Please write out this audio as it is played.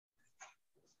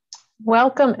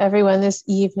Welcome everyone this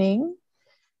evening.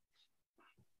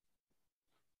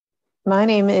 My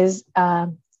name is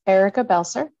Erica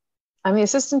Belser. I'm the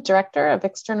Assistant Director of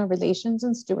External Relations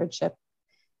and Stewardship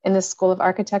in the School of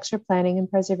Architecture, Planning, and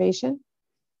Preservation.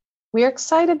 We are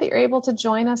excited that you're able to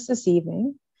join us this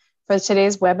evening for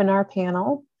today's webinar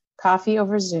panel, Coffee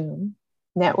Over Zoom,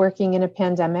 Networking in a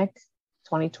Pandemic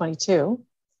 2022.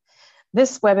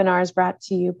 This webinar is brought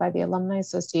to you by the Alumni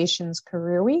Association's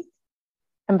Career Week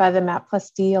and by the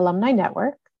MAPP+D Alumni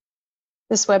Network.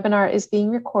 This webinar is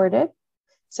being recorded,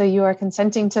 so you are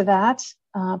consenting to that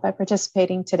by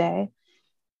participating today.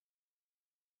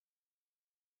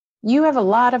 We have a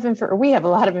lot of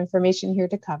information here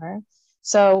to cover,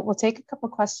 so we'll take a couple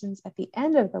questions at the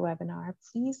end of the webinar.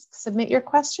 Please submit your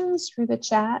questions through the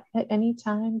chat at any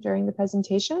time during the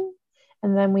presentation,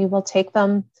 and then we will take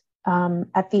them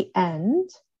at the end.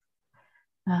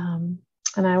 And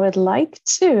I would like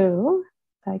to,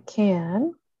 if I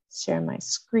can, share my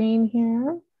screen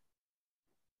here.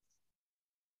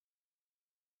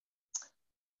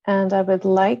 And I would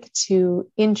like to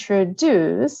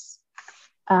introduce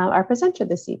our presenter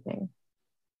this evening,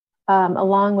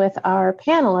 along with our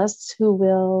panelists who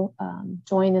will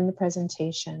join in the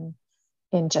presentation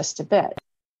in just a bit.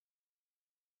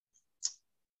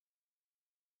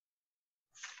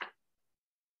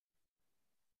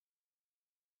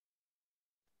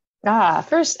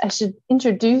 First, I should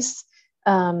introduce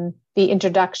the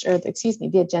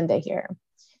agenda here.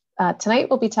 Tonight,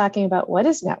 we'll be talking about what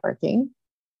is networking,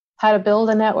 how to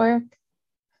build a network.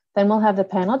 Then we'll have the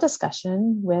panel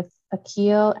discussion with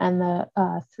Akiel and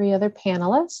the three other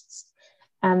panelists.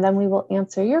 And then we will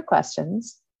answer your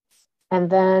questions.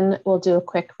 And then we'll do a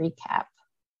quick recap.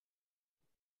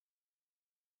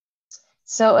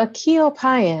 So Akiel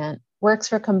Pyant works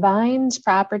for Combined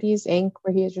Properties, Inc.,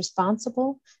 where he is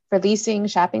responsible for leasing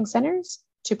shopping centers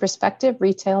to prospective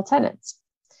retail tenants.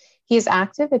 He is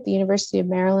active at the University of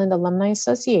Maryland Alumni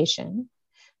Association,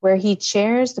 where he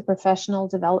chairs the Professional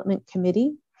Development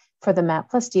Committee for the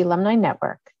MAPP+D Alumni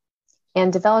Network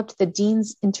and developed the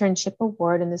Dean's Internship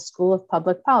Award in the School of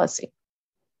Public Policy.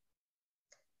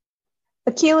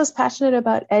 Akiel is passionate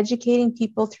about educating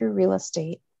people through real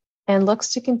estate and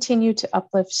looks to continue to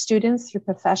uplift students through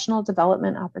professional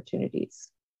development opportunities.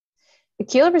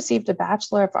 Akiel received a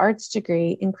Bachelor of Arts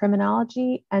degree in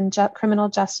Criminology and Criminal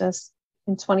Justice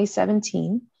in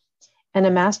 2017 and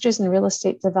a Master's in Real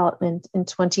Estate Development in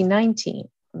 2019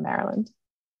 from Maryland.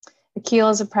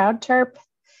 Akiel is a proud Terp,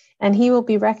 and he will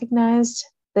be recognized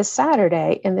this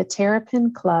Saturday in the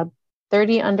Terrapin Club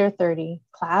 30 Under 30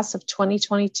 class of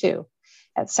 2022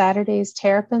 at Saturday's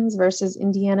Terrapins versus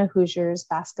Indiana Hoosiers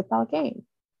basketball game.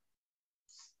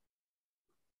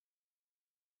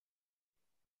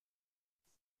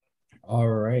 All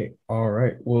right.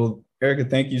 Well, Erica,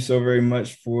 thank you so very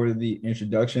much for the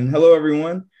introduction. Hello,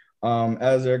 everyone.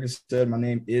 As Erica said, my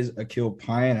name is Akiel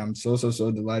Pyant. I'm so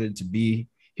delighted to be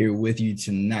here with you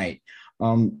tonight.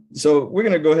 So we're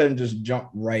going to go ahead and just jump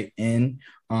right in.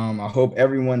 I hope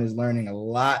everyone is learning a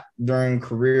lot during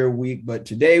Career Week, but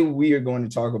today we are going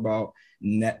to talk about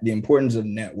the importance of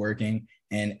networking.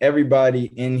 And everybody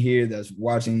in here that's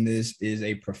watching this is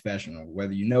a professional.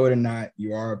 Whether you know it or not,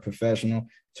 you are a professional.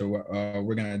 So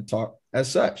we're going to talk as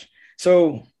such.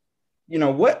 So,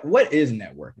 what is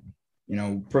networking?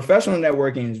 Professional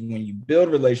networking is when you build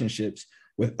relationships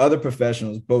with other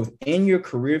professionals, both in your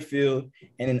career field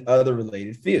and in other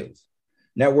related fields.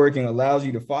 Networking allows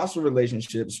you to foster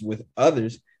relationships with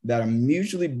others that are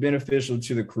mutually beneficial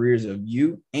to the careers of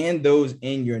you and those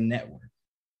in your network.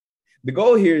 The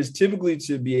goal here is typically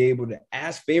to be able to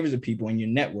ask favors of people in your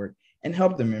network and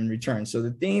help them in return. So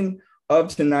the theme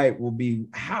of tonight will be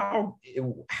how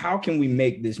can we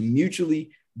make this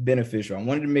mutually beneficial? I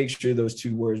wanted to make sure those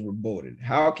two words were bolded.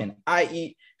 How can I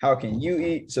eat? How can you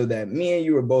eat? So that me and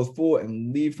you are both full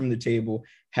and leave from the table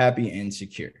happy and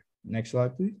secure. Next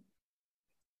slide, please.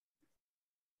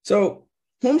 So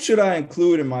whom should I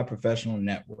include in my professional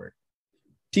network?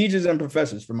 Teachers and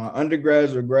professors. For my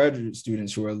undergrads or graduate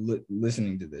students who are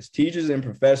listening to this, teachers and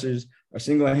professors are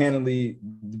single-handedly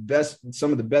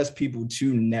some of the best people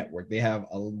to network. They have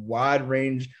a wide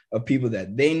range of people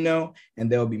that they know, and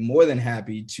they'll be more than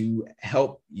happy to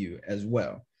help you as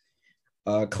well.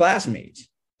 Classmates,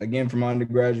 again, from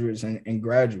undergraduates and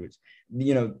graduates,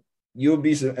 you'll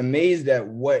be amazed at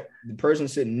what the person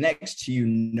sitting next to you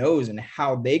knows and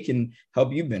how they can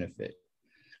help you benefit.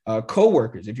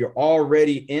 Coworkers, if you're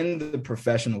already in the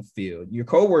professional field, your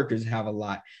coworkers have a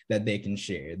lot that they can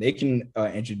share. They can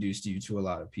introduce you to a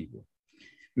lot of people.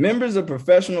 Members of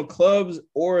professional clubs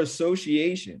or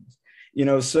associations.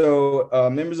 So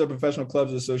members of professional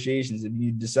clubs or associations, if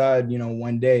you decide,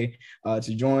 one day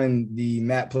to join the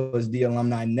MAPP+D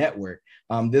alumni network,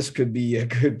 this could be a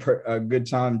good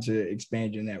time to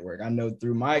expand your network. I know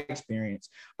through my experience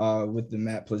with the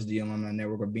MAPP+D alumni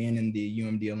network, or being in the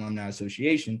UMD Alumni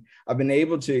Association, I've been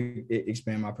able to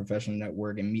expand my professional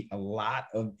network and meet a lot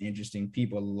of interesting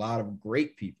people, a lot of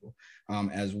great people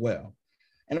as well.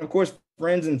 And of course,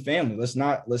 friends and family. Let's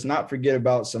not forget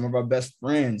about some of our best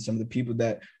friends, some of the people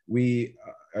that we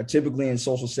are typically in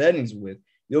social settings with.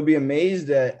 You'll be amazed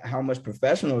at how much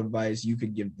professional advice you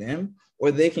could give them, or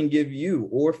they can give you,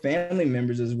 or family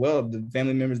members as well, the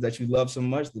family members that you love so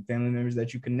much, the family members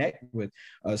that you connect with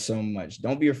so much.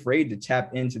 Don't be afraid to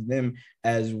tap into them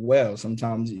as well.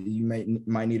 Sometimes you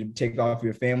might need to take off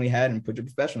your family hat and put your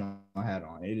professional hat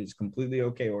on. It is completely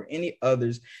okay, or any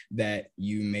others that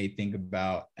you may think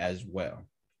about as well.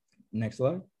 Next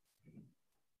slide.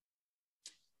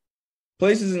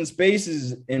 Places and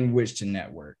spaces in which to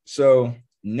network. So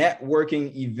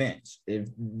networking events. If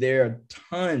there are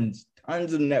tons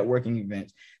of networking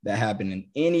events that happen in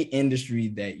any industry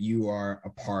that you are a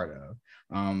part of.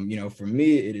 For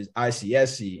me, it is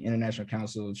ICSC, International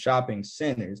Council of Shopping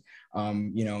Centers.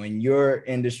 In your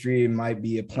industry, it might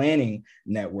be a planning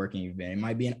networking event. It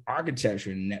might be an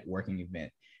architecture networking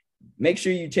event. Make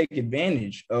sure you take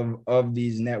advantage of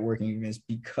these networking events,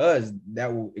 because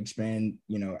that will expand,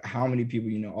 how many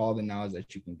people, all the knowledge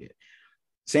that you can get.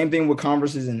 Same thing with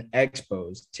conferences and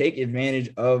expos. Take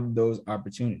advantage of those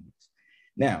opportunities.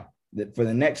 Now, for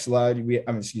the next slide, for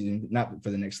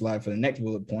the next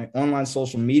bullet point, online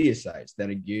social media sites that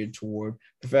are geared toward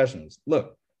professionals.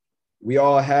 Look, we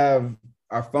all have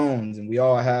our phones and we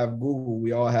all have Google.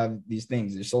 We all have these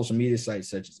things. There's social media sites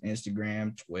such as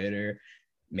Instagram, Twitter,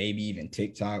 maybe even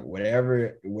TikTok,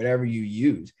 whatever you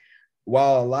use.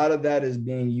 While a lot of that is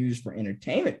being used for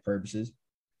entertainment purposes,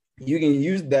 you can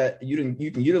use that. You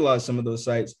can utilize some of those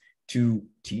sites to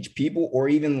teach people, or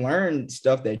even learn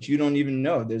stuff that you don't even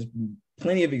know. There's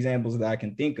plenty of examples that I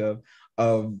can think of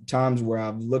times where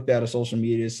I've looked at a social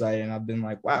media site and I've been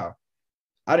like, wow,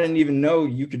 I didn't even know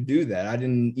you could do that. I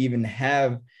didn't even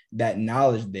have that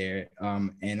knowledge there.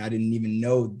 And I didn't even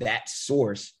know that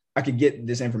source. I could get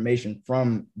this information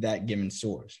from that given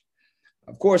source.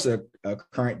 Of course, a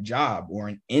current job or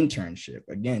an internship,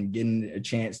 again, getting a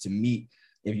chance to meet,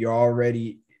 whether you're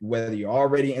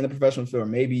already in the professional field, or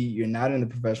maybe you're not in the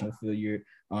professional field, you're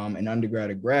an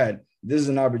undergrad or grad, this is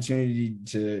an opportunity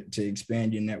to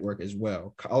expand your network as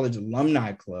well. College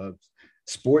alumni clubs,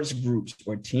 sports groups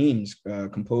or teams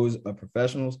composed of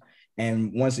professionals.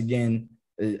 And once again,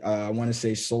 I want to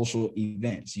say social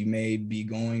events. You may be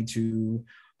going to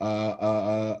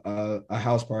a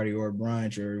house party or a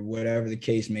brunch or whatever the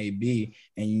case may be,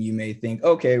 and you may think,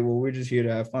 okay, well, we're just here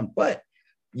to have fun. But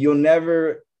you'll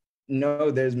never know.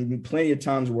 There's been plenty of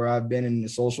times where I've been in a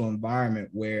social environment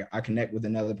where I connect with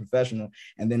another professional,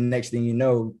 and then next thing you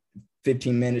know,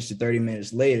 15 minutes to 30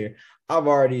 minutes later, I've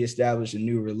already established a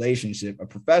new relationship, a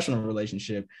professional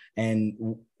relationship,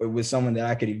 and with someone that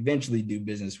I could eventually do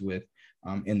business with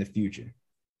in the future.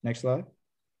 Next slide.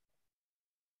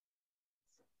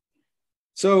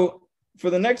 So for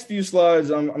the next few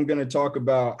slides, I'm going to talk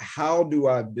about how do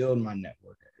I build my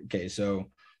network. Okay,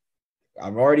 so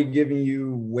I've already given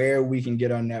you where we can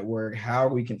get our network, how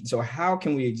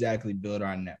can we exactly build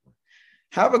our network?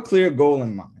 Have a clear goal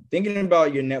in mind. Thinking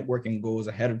about your networking goals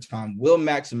ahead of time will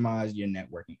maximize your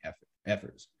networking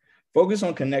efforts. Focus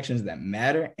on connections that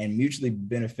matter and mutually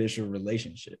beneficial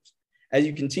relationships. As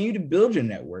you continue to build your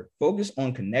network, focus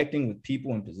on connecting with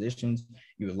people and positions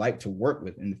you would like to work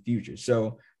with in the future.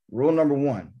 So rule number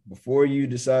one, before you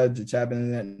decide to tap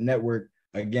into that network,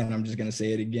 again, I'm just going to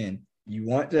say it again. You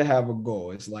want to have a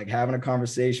goal. It's like having a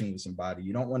conversation with somebody.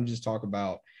 You don't want to just talk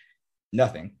about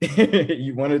nothing.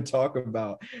 You want to talk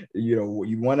about,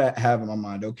 you want to have in my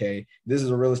mind, okay, this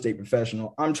is a real estate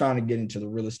professional. I'm trying to get into the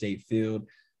real estate field.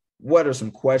 What are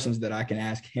some questions that I can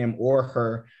ask him or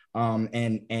her?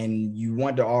 And you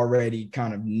want to already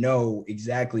kind of know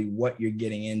exactly what you're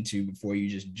getting into before you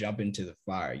just jump into the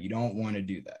fire. You don't want to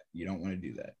do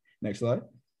that. Next slide.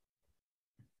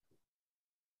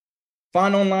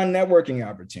 Find online networking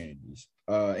opportunities.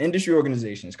 Industry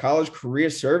organizations, college career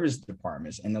service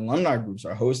departments, and alumni groups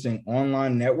are hosting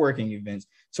online networking events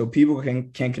so people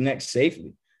can connect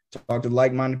safely. Talk to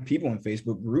like-minded people in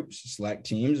Facebook groups, Slack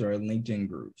teams, or LinkedIn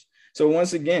groups. So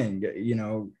once again,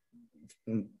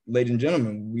 ladies and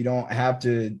gentlemen, we don't have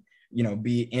to,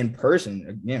 be in person.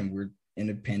 Again, we're in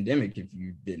a pandemic, if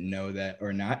you didn't know that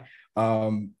or not.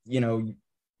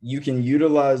 You can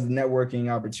utilize the networking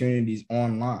opportunities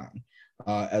online.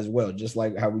 as well, just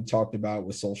like how we talked about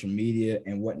with social media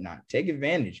and whatnot. Take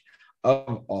advantage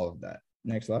of all of that.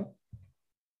 Next slide.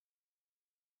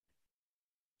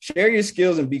 Share your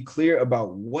skills and be clear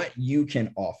about what you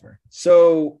can offer.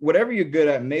 So whatever you're good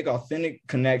at, make authentic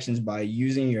connections by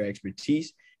using your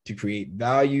expertise to create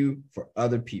value for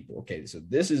other people. Okay, so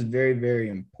this is very, very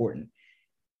important.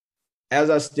 As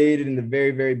I stated in the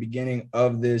very, very beginning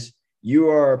of this, you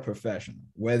are a professional.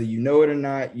 Whether you know it or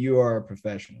not, you are a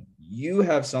professional. You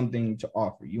have something to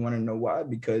offer. You want to know why?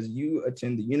 Because you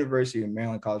attend the University of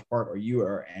Maryland College Park, or you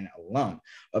are an alum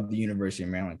of the University of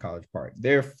Maryland College Park.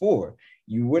 Therefore,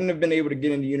 you wouldn't have been able to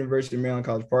get into University of Maryland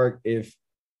College Park if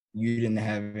you didn't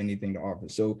have anything to offer.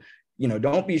 So,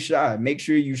 don't be shy. Make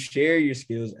sure you share your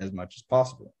skills as much as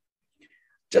possible.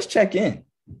 Just check in.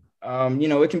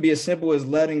 It can be as simple as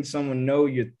letting someone know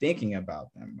you're thinking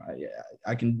about them.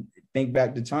 I can think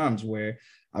back to times where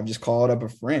I've just called up a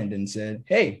friend and said,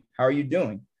 hey, how are you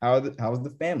doing? How's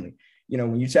the family?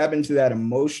 When you tap into that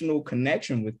emotional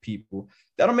connection with people,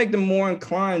 that'll make them more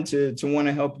inclined to want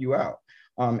to help you out.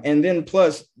 And then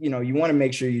plus, you want to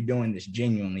make sure you're doing this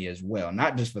genuinely as well,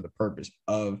 not just for the purpose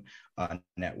of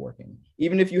networking.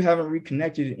 Even if you haven't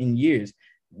reconnected in years,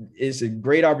 it's a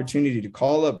great opportunity to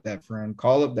call up that friend,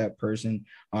 call up that person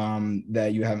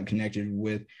that you haven't connected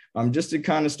with, just to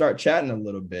kind of start chatting a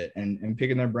little bit and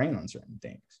picking their brain on certain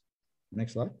things.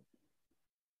 Next slide.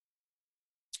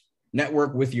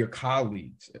 Network with your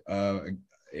colleagues.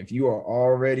 If you are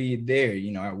already there,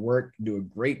 at work, do a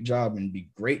great job and be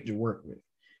great to work with.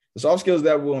 The soft skills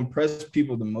that will impress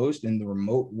people the most in the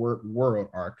remote work world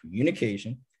are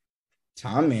communication,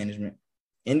 time management,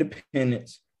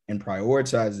 independence, and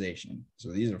prioritization. So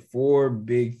these are 4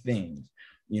 big things.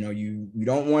 You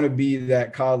don't want to be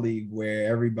that colleague where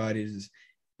everybody's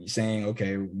saying,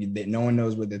 okay, no one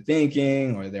knows what they're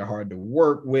thinking, or they're hard to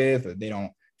work with, or they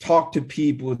don't talk to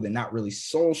people, they're not really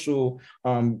social.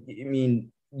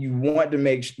 You want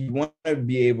to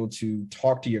be able to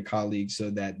talk to your colleagues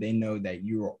so that they know that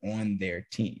you are on their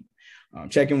team.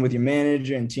 Check in with your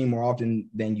manager and team more often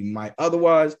than you might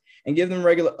otherwise, and give them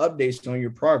regular updates on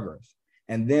your progress.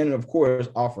 And then, of course,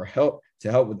 offer help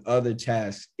to help with other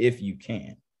tasks if you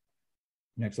can.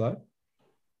 Next slide.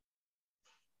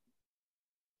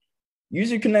 Use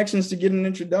your connections to get an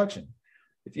introduction.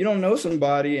 If you don't know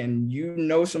somebody and you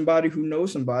know somebody who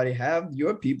knows somebody, have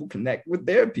your people connect with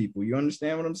their people. You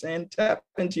understand what I'm saying? Tap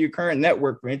into your current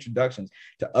network for introductions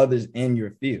to others in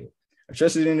your field. A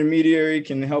trusted intermediary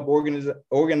can help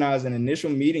organize an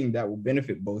initial meeting that will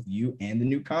benefit both you and the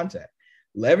new contact.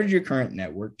 Leverage your current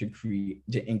network to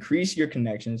increase your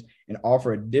connections and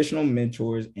offer additional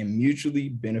mentors and mutually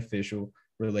beneficial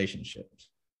relationships.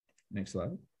 Next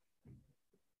slide.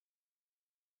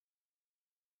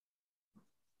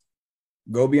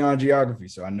 Go beyond geography.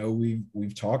 So I know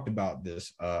we've talked about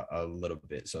this a little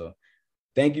bit. So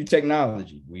thank you,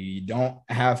 technology. We don't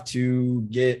have to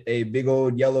get a big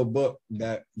old yellow book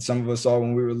that some of us saw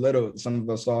when we were little. Some of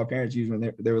us saw our parents use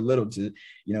when they were little to,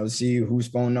 see whose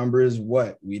phone number is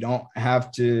what. We don't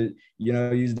have to,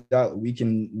 use that. We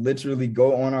can literally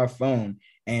go on our phone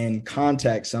and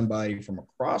contact somebody from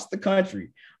across the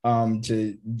country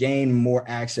to gain more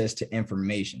access to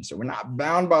information. So we're not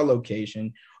bound by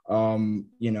location,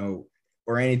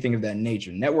 or anything of that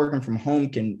nature. Networking from home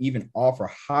can even offer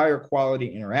higher quality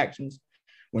interactions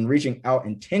when reaching out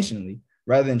intentionally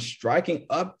rather than striking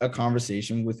up a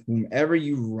conversation with whomever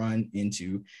you run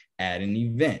into at an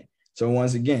event. So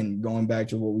once again, going back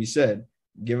to what we said,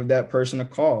 give that person a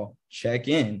call, check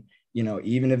in,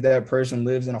 even if that person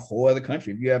lives in a whole other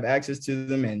country, if you have access to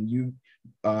them and you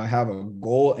have a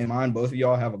goal in mind, both of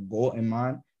y'all have a goal in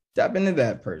mind, tap into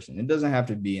that person. It doesn't have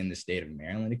to be in the state of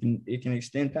Maryland. It can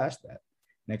extend past that.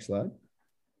 Next slide.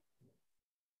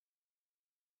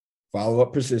 Follow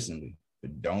up persistently,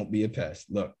 but don't be a pest.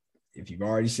 Look, if you've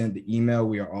already sent the email,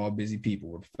 we are all busy people.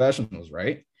 We're professionals,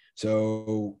 right?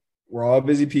 So we're all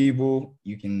busy people.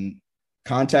 You can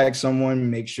contact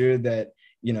someone, make sure that,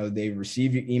 they've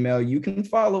received your email. You can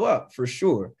follow up for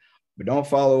sure, but don't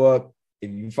follow up. If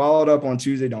you followed up on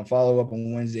Tuesday, don't follow up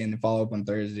on Wednesday, and then follow up on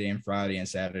Thursday and Friday and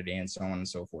Saturday and so on and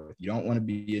so forth. You don't want to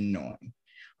be annoying.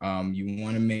 You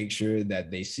want to make sure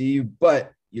that they see you,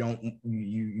 but you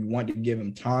want to give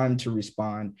them time to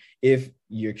respond if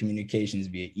your communication is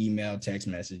via email, text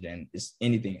message, and it's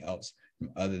anything else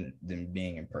other than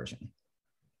being in person.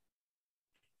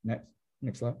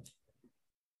 Next slide.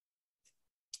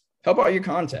 Help out your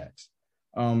contacts.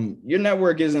 Your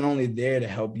network isn't only there to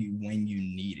help you when you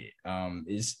need it.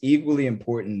 It's equally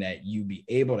important that you be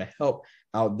able to help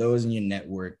out those in your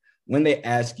network when they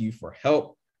ask you for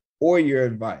help or your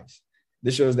advice.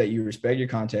 This shows that you respect your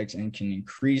contacts and can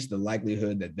increase the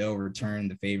likelihood that they'll return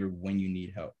the favor when you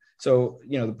need help. So,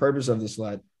 the purpose of this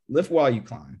slide, lift while you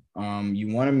climb.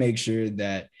 You want to make sure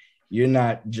that you're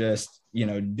not just,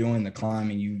 doing the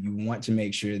climbing. You want to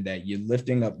make sure that you're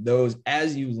lifting up those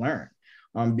as you learn,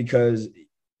 because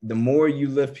the more you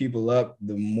lift people up,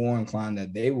 the more inclined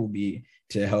that they will be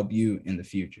to help you in the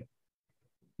future.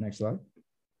 Next slide.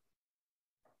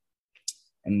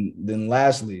 And then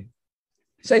lastly,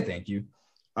 say thank you.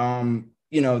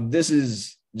 This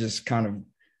is just kind of,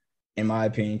 in my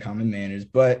opinion, common manners,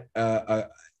 but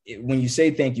when you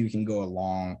say thank you, it can go a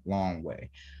long, long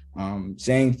way.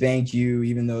 Saying thank you,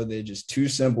 even though they're just two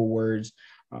simple words,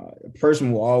 a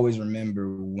person will always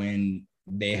remember when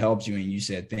they helped you and you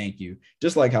said thank you,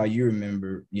 just like how you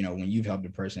remember, when you've helped a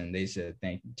person and they said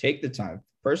thank you. Take the time.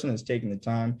 Person is taking the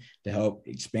time to help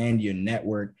expand your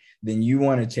network, then you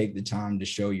want to take the time to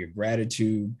show your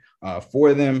gratitude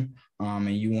for them.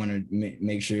 And you want to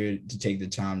make sure to take the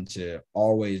time to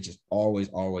always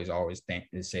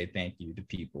say thank you to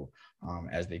people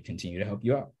as they continue to help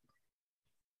you out.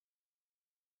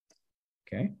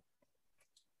 Okay.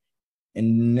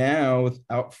 And now,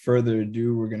 without further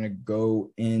ado, we're going to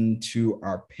go into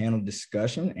our panel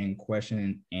discussion and question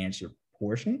and answer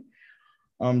portion.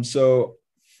 So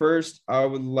first, I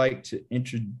would like to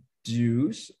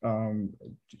introduce, can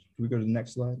we go to the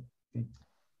next slide?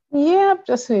 Yep,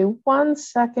 just give me 1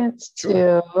 second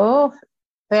to,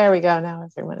 there we go. Now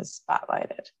everyone is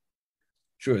spotlighted.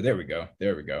 Sure, there we go.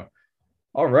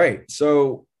 All right,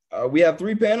 so we have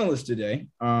 3 panelists today.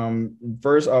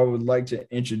 First, I would like to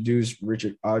introduce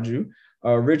Richard Adjou.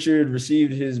 Richard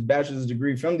received his bachelor's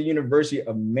degree from the University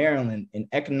of Maryland in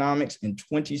economics in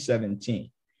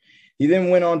 2017. He then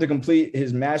went on to complete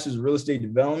his master's of real estate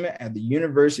development at the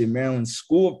University of Maryland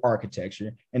School of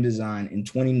Architecture and Design in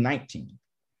 2019.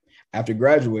 After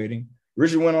graduating,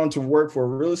 Richard went on to work for a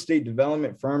real estate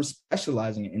development firm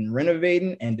specializing in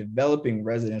renovating and developing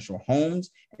residential homes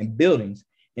and buildings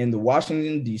in the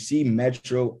Washington, D.C.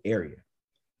 metro area.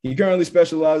 He currently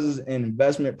specializes in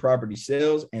investment property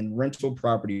sales and rental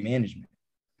property management.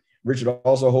 Richard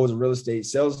also holds a real estate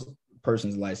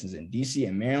salesperson's license in D.C.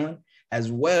 and Maryland, as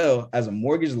well as a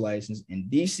mortgage license in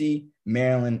D.C.,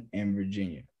 Maryland, and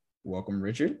Virginia. Welcome,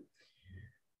 Richard.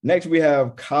 Next, we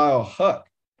have Kyle Huck,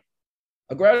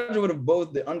 a graduate of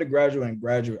both the undergraduate and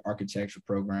graduate architecture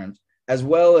programs, as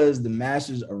well as the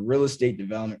Master's of Real Estate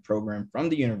Development program from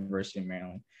the University of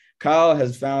Maryland. Kyle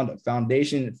has found a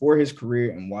foundation for his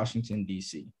career in Washington,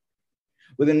 D.C.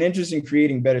 With an interest in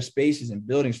creating better spaces and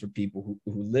buildings for people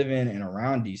who live in and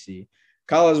around D.C.,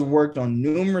 Kyle has worked on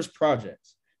numerous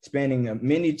projects spanning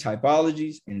many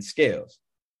typologies and scales.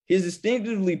 He is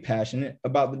distinctively passionate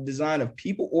about the design of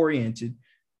people-oriented,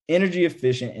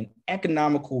 energy-efficient, and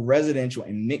economical residential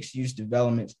and mixed-use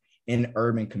developments in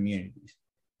urban communities.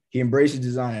 He embraces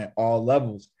design at all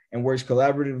levels and works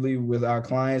collaboratively with our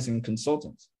clients and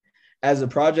consultants. As a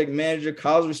project manager,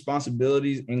 Kyle's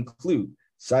responsibilities include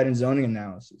site and zoning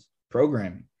analysis,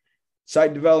 programming,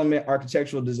 site development,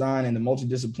 architectural design, and the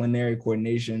multidisciplinary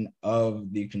coordination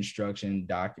of the construction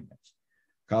documents.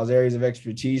 Kyle's areas of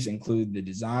expertise include the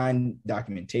design,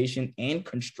 documentation, and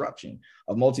construction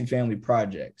of multifamily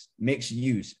projects, mixed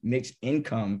use, mixed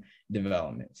income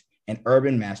developments, and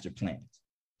urban master plans.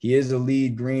 He is a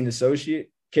lead green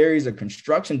associate, carries a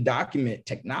construction document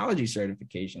technology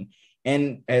certification,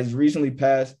 and has recently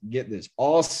passed, get this,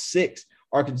 all 6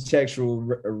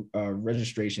 architectural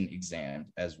registration exams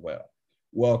as well.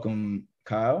 Welcome,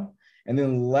 Kyle. And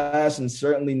then last and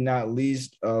certainly not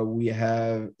least, we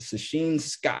have Sacsheen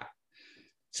Scott.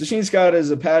 Sacsheen Scott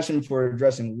has a passion for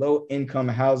addressing low-income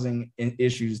housing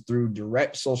issues through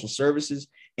direct social services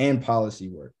and policy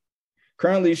work.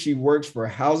 Currently, she works for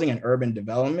Housing and Urban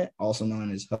Development, also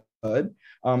known as HUD,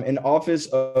 in the Office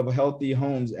of Healthy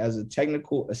Homes as a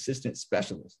technical assistant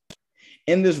specialist.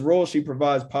 In this role, she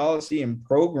provides policy and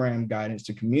program guidance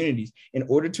to communities in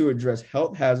order to address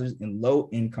health hazards in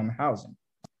low-income housing.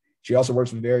 She also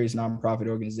works with various nonprofit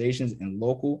organizations and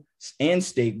local and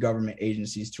state government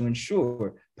agencies to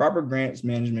ensure proper grants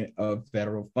management of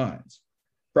federal funds.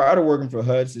 Prior to working for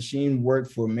HUD, Sacsheen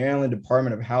worked for Maryland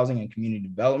Department of Housing and Community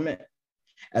Development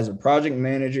as a project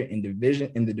manager in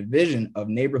the Division of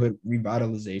Neighborhood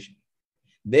Revitalization.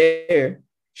 There,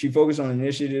 she focused on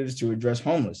initiatives to address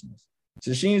homelessness.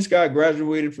 Sacsheen Scott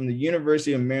graduated from the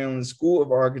University of Maryland School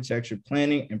of Architecture,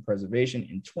 Planning, and Preservation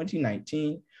in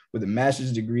 2019 with a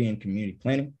master's degree in community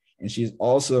planning, and she is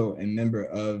also a member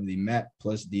of the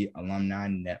MAPP+D Alumni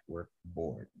Network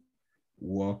Board.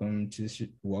 Welcome,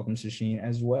 Sacsheen,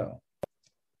 as well.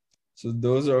 So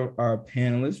those are our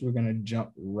panelists. We're going to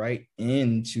jump right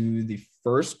into the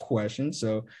first question.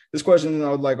 So this question,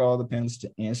 I would like all the panelists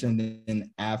to answer, and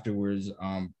then afterwards,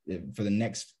 for the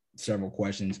next several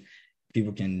questions,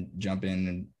 people can jump in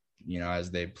and,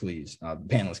 as they please.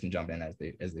 Panelists can jump in as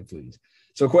they please.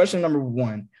 So question number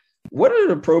one, what are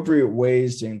the appropriate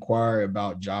ways to inquire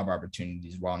about job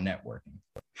opportunities while networking?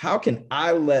 How can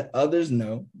I let others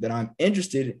know that I'm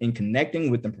interested in connecting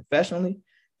with them professionally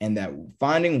and that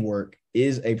finding work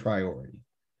is a priority?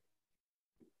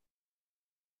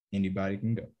 Anybody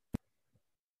can go.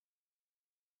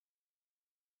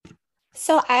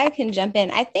 So I can jump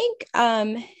in. I think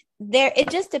it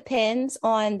just depends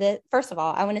on first of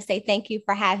all, I want to say thank you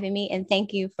for having me and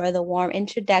thank you for the warm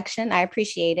introduction. I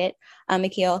appreciate it,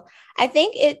 Akiel. I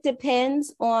think it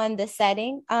depends on the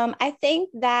setting. I think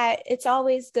that it's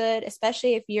always good,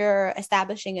 especially if you're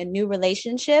establishing a new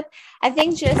relationship. I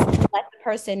think just let the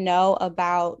person know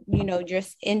about,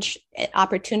 just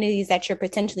opportunities that you're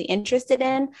potentially interested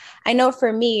in. I know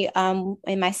for me,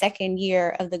 in my second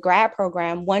year of the grad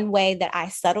program, one way that I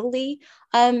subtly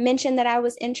mentioned that I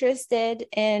was interested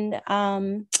in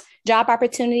job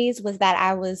opportunities was that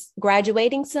I was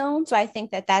graduating soon. So I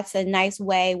think that that's a nice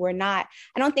way. I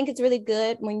don't think it's really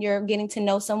good when you're getting to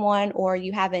know someone or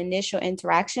you have an initial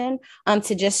interaction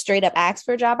to just straight up ask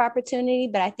for a job opportunity.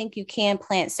 But I think you can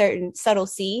plant certain subtle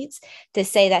seeds to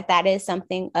say that that is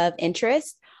something of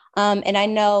interest. And I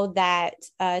know that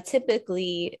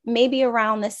typically maybe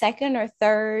around the second or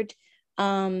third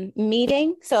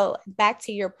meeting. So back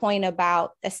to your point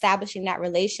about establishing that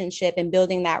relationship and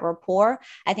building that rapport,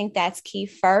 I think that's key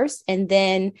first. And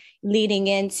then leading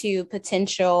into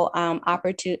potential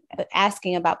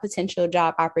asking about potential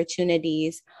job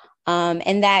opportunities.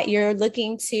 And that you're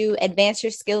looking to advance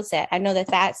your skill set. I know that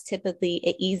that's typically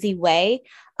an easy way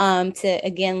to,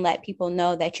 again, let people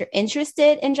know that you're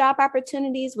interested in job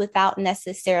opportunities without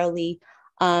necessarily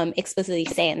explicitly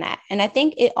saying that. And I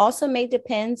think it also may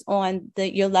depends on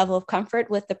your level of comfort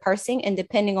with the person and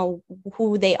depending on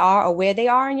who they are or where they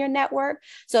are in your network.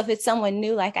 So if it's someone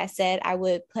new, like I said, I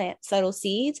would plant subtle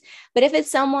seeds. But if it's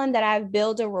someone that I've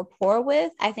built a rapport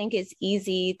with, I think it's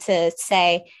easy to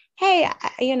say, hey,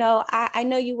 I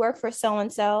know you work for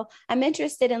so-and-so. I'm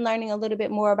interested in learning a little bit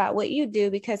more about what you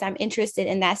do because I'm interested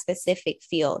in that specific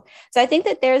field. So I think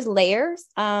that there's layers,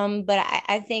 but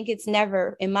I think it's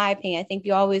never, in my opinion, I think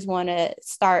you always want to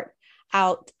start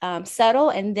out subtle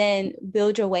and then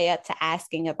build your way up to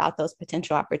asking about those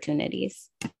potential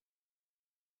opportunities.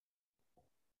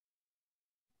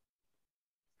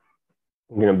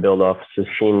 I'm going to build off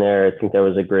Sacsheen there. I think that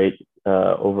was a great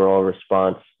overall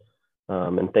response.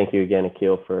 And thank you again,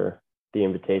 Akiel, for the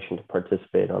invitation to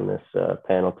participate on this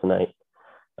panel tonight.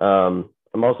 I'm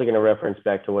also going to reference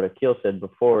back to what Akiel said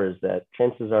before, is that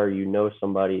chances are you know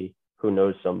somebody who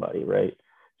knows somebody, right?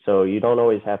 So you don't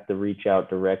always have to reach out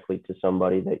directly to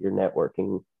somebody that you're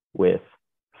networking with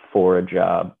for a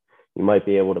job. You might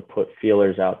be able to put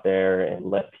feelers out there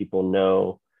and let people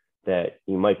know that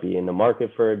you might be in the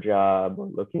market for a job or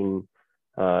looking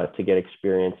to get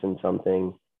experience in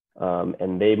something.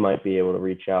 And they might be able to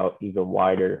reach out even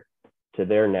wider to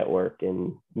their network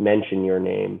and mention your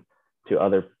name to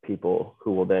other people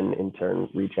who will then in turn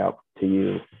reach out to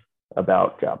you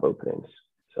about job openings.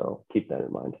 So keep that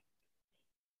in mind.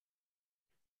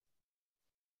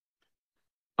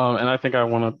 And I think I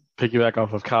want to piggyback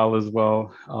off of Kyle as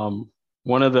well.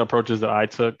 One of the approaches that I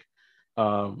took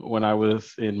when I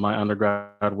was in my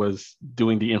undergrad was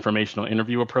doing the informational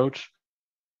interview approach.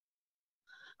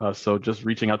 So just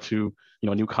reaching out to,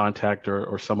 a new contact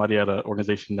or somebody at an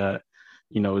organization that,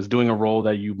 is doing a role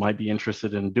that you might be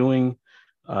interested in doing,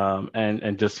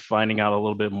 and just finding out a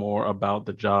little bit more about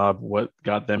the job, what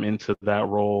got them into that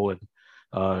role,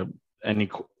 and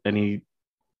any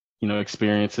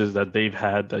experiences that they've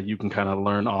had that you can kind of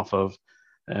learn off of,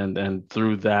 and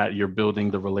through that you're building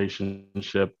the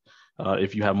relationship.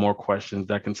 If you have more questions,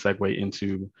 that can segue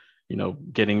into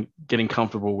getting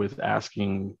comfortable with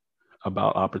asking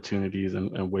about opportunities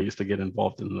and ways to get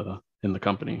involved in the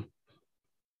company.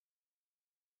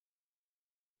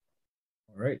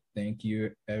 All right, thank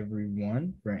you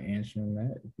everyone for answering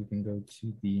that. If we can go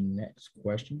to the next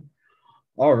question.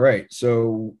 All right,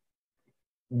 so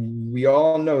we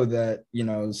all know that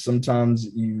sometimes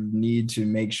you need to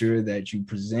make sure that you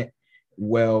present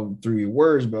well through your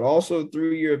words, but also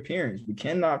through your appearance. We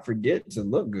cannot forget to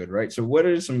look good, right? So what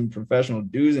are some professional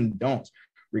do's and don'ts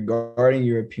regarding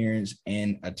your appearance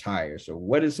and attire? So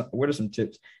what are some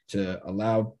tips to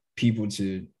allow people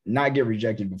to not get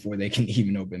rejected before they can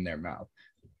even open their mouth?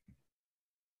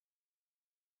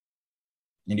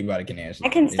 Anybody can answer I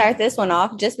that. can start this one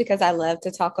off just because I love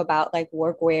to talk about like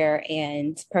workwear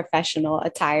and professional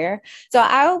attire. So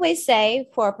I always say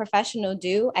for a professional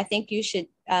do, I think you should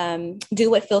do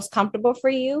what feels comfortable for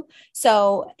you.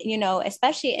 So,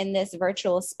 especially in this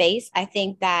virtual space, I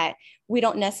think that we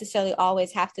don't necessarily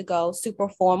always have to go super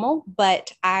formal,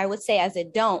 but I would say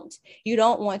you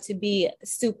don't want to be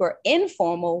super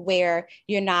informal where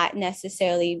you're not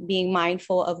necessarily being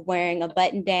mindful of wearing a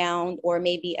button down or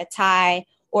maybe a tie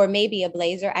or maybe a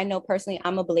blazer. I know personally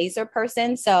I'm a blazer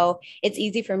person, so it's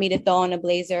easy for me to throw on a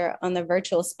blazer on the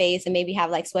virtual space and maybe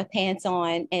have like sweatpants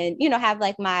on and, have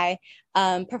like my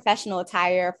professional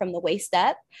attire from the waist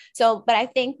up. So, but I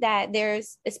think that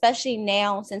there's, especially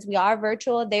now since we are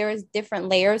virtual, there's different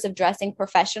layers of dressing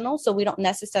professional. So we don't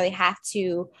necessarily have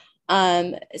to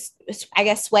I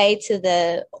guess sway to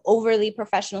the overly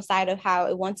professional side of how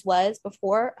it once was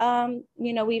before,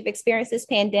 we've experienced this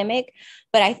pandemic.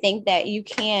 But I think that you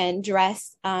can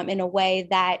dress in a way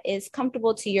that is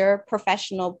comfortable to your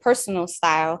professional, personal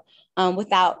style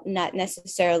without not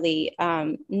necessarily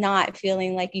not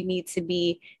feeling like you need to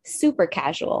be super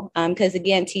casual. Because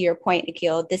again, to your point,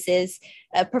 Akiel, this is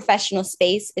a professional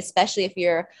space, especially if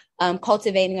you're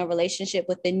cultivating a relationship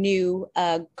with the new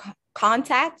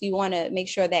contact. You want to make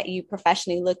sure that you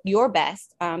professionally look your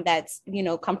best, that's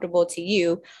comfortable to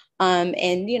you,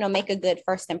 and make a good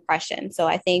first impression. So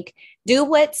I think do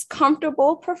what's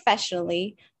comfortable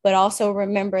professionally, but also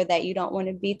remember that you don't want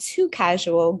to be too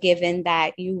casual, given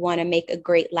that you want to make a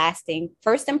great lasting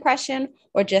first impression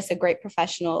or just a great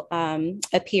professional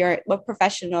appearance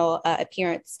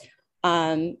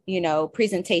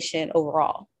presentation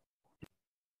overall.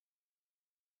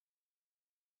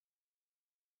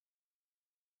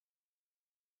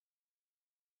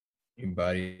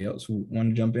 Anybody else who want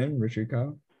to jump in? Richard,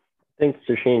 Kyle? I think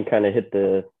Sacsheen kind of hit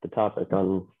the topic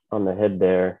on the head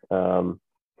there.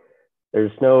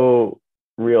 There's no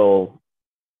real,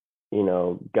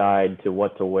 guide to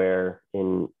what to wear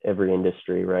in every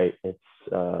industry, right? It's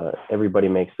everybody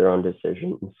makes their own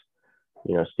decisions.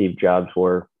 Steve Jobs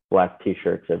wore black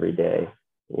t-shirts every day.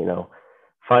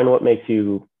 Find what makes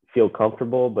you feel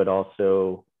comfortable, but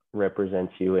also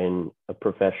represents you in a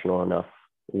professional enough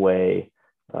way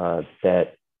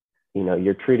that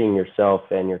you're treating yourself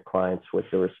and your clients with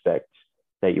the respect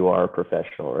that you are a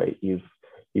professional, right?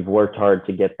 You've worked hard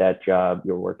to get that job.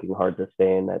 You're working hard to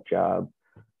stay in that job,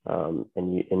 and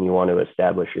you want to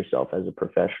establish yourself as a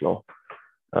professional.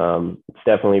 It's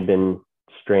definitely been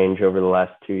strange over the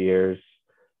last 2 years.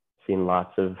 Seen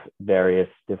lots of various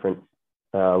different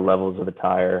levels of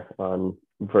attire on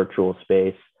virtual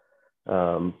space,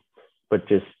 but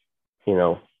just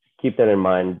keep that in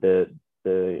mind.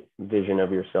 The vision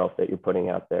of yourself that you're putting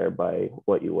out there by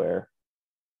what you wear.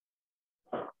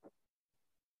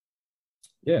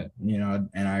 Yeah,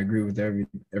 and I agree with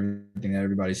everything that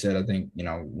everybody said. I think,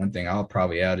 one thing I'll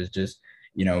probably add is just,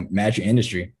 match your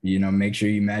industry. Make sure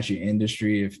you match your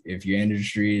industry. If your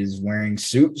industry is wearing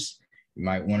suits, you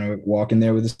might want to walk in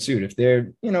there with a suit. If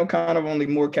they're, kind of on the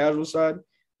more casual side,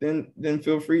 then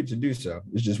feel free to do so.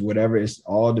 It's just whatever. It's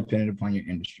all dependent upon your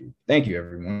industry. Thank you,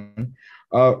 everyone.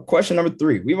 Question number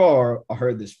 3. We've all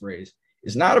heard this phrase.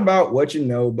 It's not about what you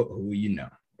know, but who you know.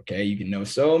 Okay, you can know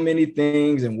so many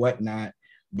things and whatnot,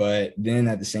 but then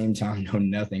at the same time, know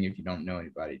nothing if you don't know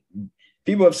anybody.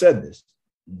 People have said this.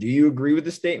 Do you agree with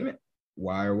the statement?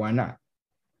 Why or why not?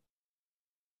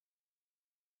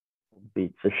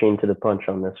 Beat Sacsheen to the punch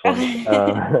on this one.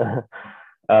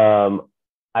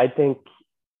 I think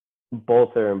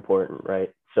both are important,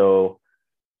 right? So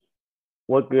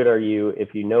what good are you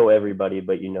if you know everybody,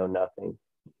 but you know nothing?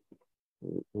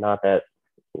 Not that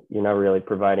you're not really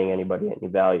providing anybody any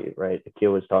value, right?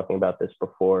 Akiel was talking about this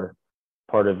before.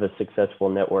 Part of a successful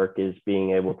network is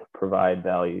being able to provide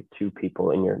value to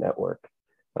people in your network.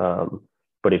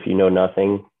 But if you know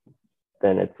nothing,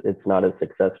 then it's not as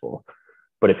successful.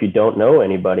 But if you don't know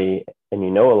anybody and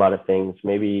you know a lot of things,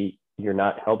 maybe you're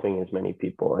not helping as many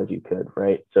people as you could,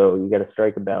 right? So you got to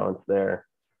strike a balance there.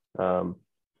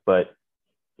 But,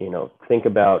 think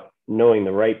about knowing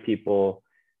the right people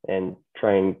and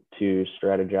trying to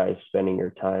strategize spending your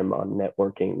time on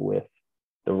networking with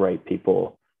the right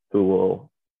people who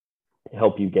will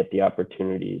help you get the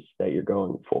opportunities that you're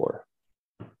going for.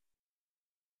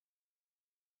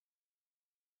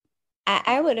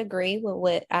 I would agree with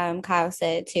what Kyle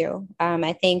said too.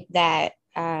 I think that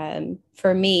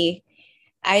for me,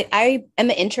 I am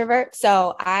an introvert.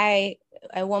 So I,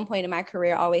 at one point in my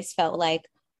career, always felt like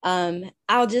I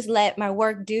I'll just let my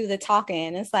work do the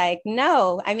talking. It's like,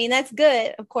 no, I mean, that's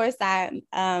good. Of course,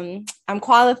 I'm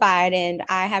qualified and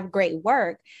I have great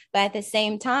work. But at the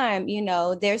same time,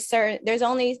 there's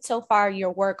only so far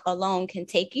your work alone can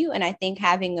take you. And I think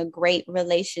having a great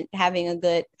having a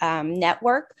good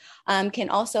network can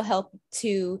also help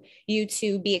you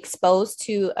to be exposed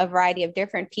to a variety of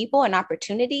different people and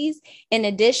opportunities, in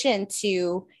addition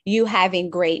to you having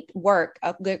great work,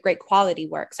 great quality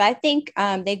work. So I think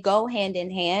they go hand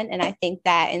in hand. And I think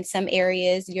that in some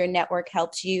areas, your network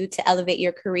helps you to elevate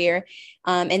your career.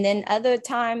 And then other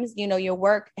times, your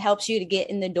work helps you to get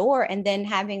in the door. And then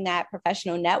having that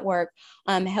professional network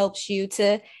helps you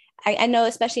to, I know,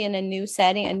 especially in a new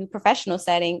setting, a new professional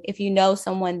setting, if you know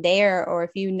someone there, or if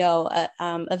you know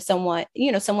of someone,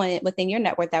 someone within your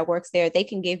network that works there, they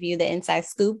can give you the inside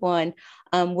scoop on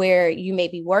where you may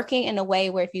be working, in a way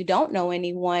where if you don't know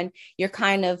anyone, you're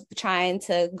kind of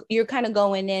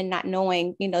going in not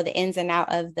knowing, the ins and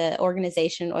out of the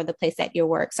organization or the place that you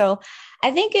work. So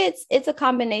I think it's a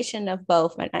combination of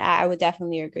both. And I would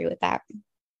definitely agree with that.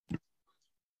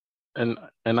 And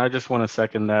I just want to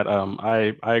second that.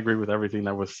 I agree with everything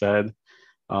that was said,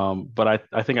 but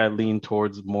I think I lean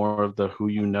towards more of the who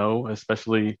you know,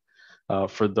 especially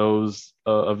for those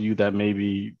of you that may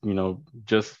be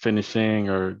just finishing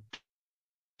or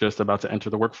just about to enter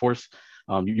the workforce.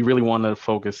 You really want to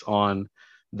focus on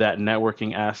that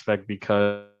networking aspect,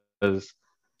 because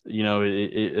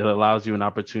it allows you an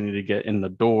opportunity to get in the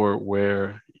door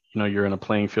where you're in a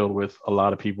playing field with a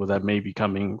lot of people that may be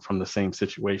coming from the same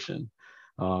situation.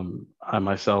 I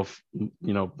myself,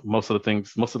 most of the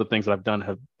things that I've done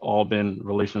have all been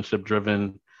relationship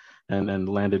driven and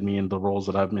landed me in the roles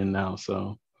that I'm in now.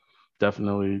 So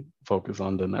definitely focus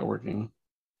on the networking.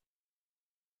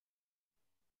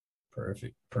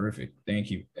 Perfect.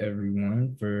 Thank you,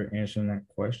 everyone, for answering that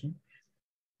question.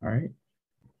 All right.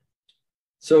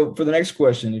 So for the next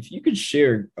question, if you could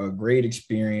share a great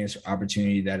experience or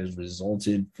opportunity that has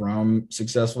resulted from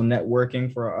successful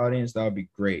networking for our audience, that would be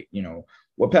great.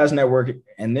 What past networking,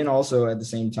 and then also at the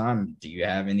same time, do you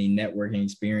have any networking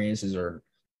experiences, or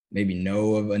maybe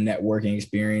know of a networking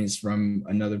experience from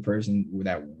another person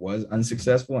that was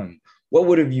unsuccessful, and what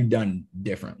would have you done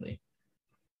differently?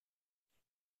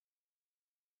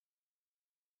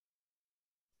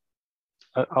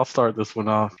 I'll start this one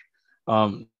off.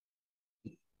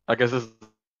 I guess this is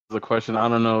a question. I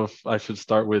don't know if I should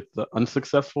start with the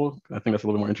unsuccessful. I think that's a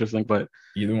little more interesting, but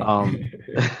either one.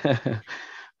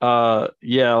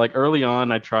 Yeah, like early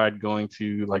on, I tried going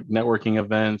to like networking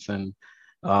events and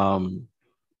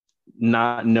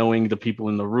not knowing the people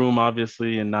in the room,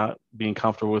 obviously, and not being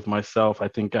comfortable with myself. I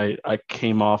think I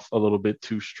came off a little bit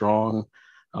too strong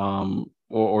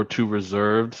or too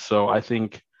reserved. So I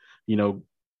think,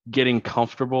 getting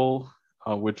comfortable,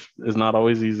 which is not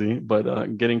always easy,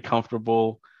 but getting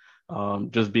comfortable,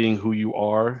 just being who you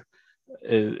are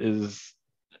is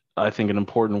I think, an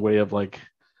important way of like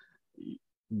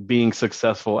being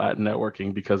successful at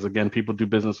networking, because again, people do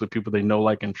business with people they know,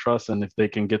 like, and trust. And if they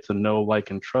can get to know, like,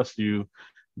 and trust you,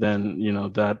 then,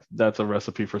 that's a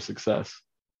recipe for success.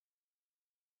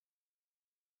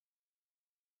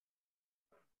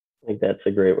 I think that's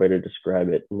a great way to describe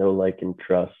it. Know, like, and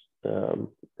trust,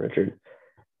 Richard.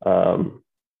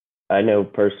 I know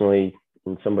personally,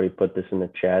 and somebody put this in the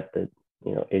chat, that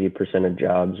 80% of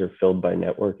jobs are filled by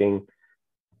networking.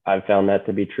 I've found that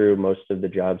to be true. Most of the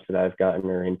jobs that I've gotten,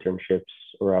 or internships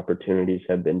or opportunities,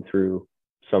 have been through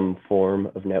some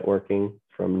form of networking,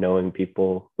 from knowing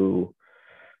people who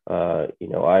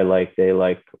I like, they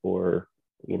like, or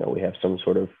we have some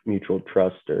sort of mutual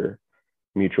trust or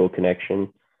mutual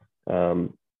connection.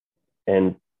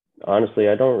 And honestly,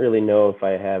 I don't really know if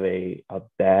I have a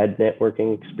bad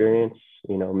networking experience.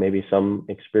 Maybe some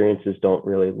experiences don't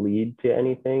really lead to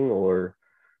anything, or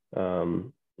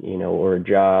or a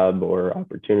job or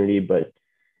opportunity, but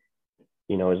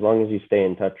as long as you stay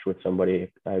in touch with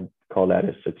somebody, I call that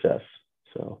a success.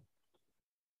 So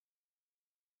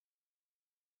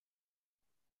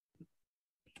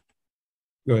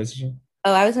go ahead, Sacsheen.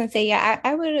 Oh, I was going to say, yeah,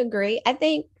 I would agree. I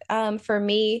think for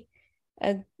me,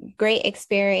 a great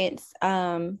experience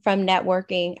from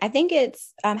networking, I think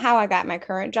it's how I got my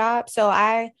current job. So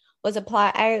I was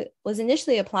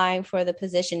initially applying for the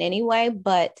position anyway,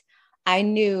 but I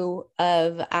knew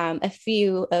of a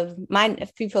few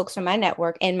folks from my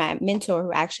network, and my mentor,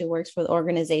 who actually works for the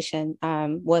organization,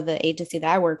 the agency that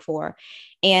I work for.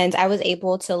 And I was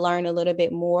able to learn a little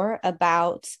bit more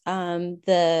about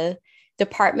the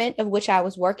department of which I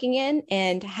was working in.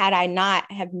 And had I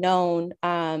not have known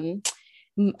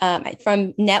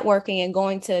from networking and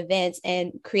going to events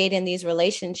and creating these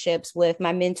relationships with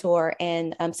my mentor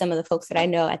and some of the folks that I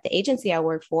know at the agency I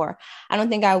work for, I don't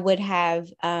think I would have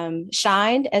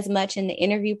shined as much in the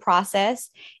interview process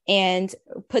and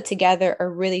put together a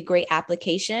really great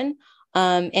application.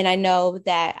 And I know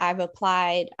that I've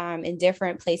applied in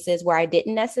different places where I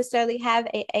didn't necessarily have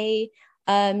a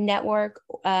network.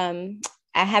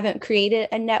 I haven't created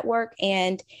a network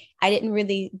and I didn't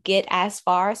really get as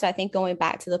far. So I think going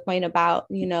back to the point about,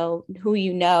 who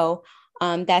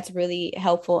that's really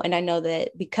helpful. And I know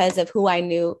that because of who I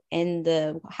knew and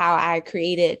how I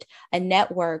created a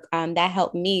network, that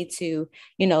helped me to,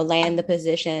 land the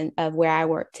position of where I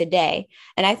work today.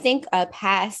 And I think a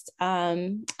past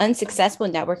unsuccessful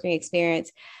networking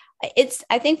experience,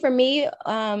 I think for me,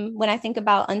 when I think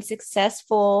about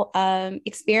unsuccessful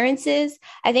experiences,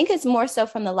 I think it's more so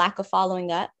from the lack of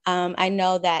following up. I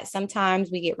know that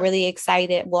sometimes we get really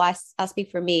excited. Well, I'll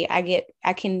speak for me. I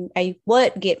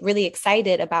would get really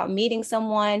excited about meeting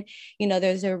someone.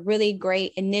 There's a really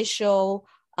great initial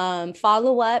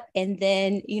follow up, and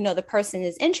then the person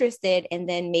is interested, and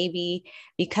then maybe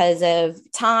because of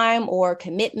time or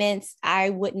commitments, I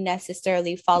wouldn't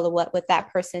necessarily follow up with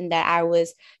that person that I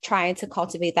was trying to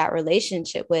cultivate that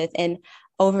relationship with. And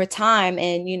over time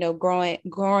and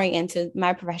growing into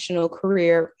my professional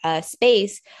career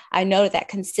space, I know that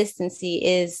consistency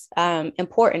is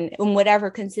important, and whatever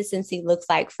consistency looks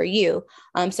like for you.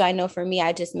 So I know for me,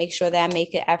 I just make sure that I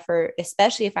make an effort,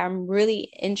 especially if I'm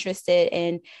really interested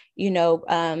in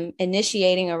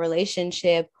initiating a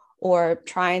relationship or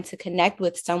trying to connect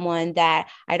with someone, that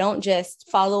I don't just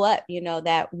follow up,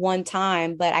 that one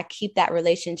time, but I keep that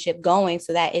relationship going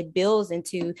so that it builds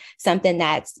into something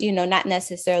that's, not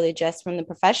necessarily just from the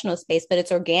professional space, but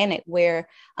it's organic, where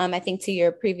I think to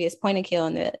your previous point,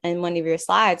 Akiel, in one of your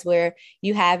slides, where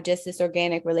you have just this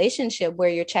organic relationship where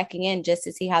you're checking in just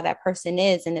to see how that person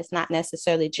is. And it's not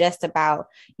necessarily just about,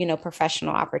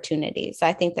 professional opportunities. So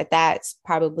I think that that's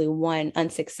probably one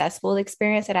unsuccessful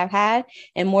experience that I've had,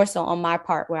 and more so on my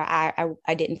part where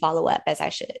I didn't follow up as I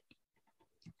should.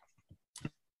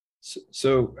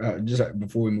 So just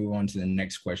before we move on to the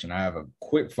next question, I have a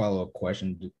quick follow-up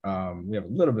question. We have a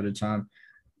little bit of time.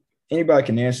 Anybody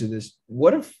can answer this.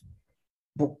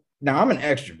 Now I'm an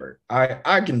extrovert.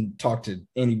 I can talk to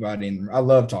anybody, and I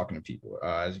love talking to people,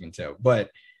 as you can tell. But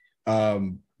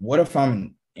what if I'm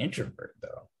an introvert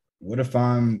though? What if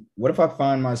I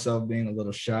find myself being a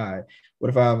little shy? What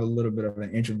if I have a little bit of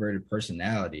an introverted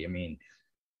personality? I mean,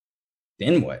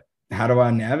 then what? How do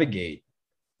I navigate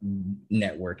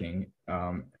networking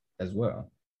as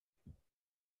well?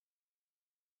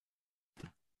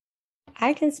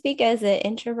 I can speak as an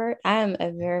introvert. I'm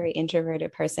a very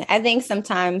introverted person. I think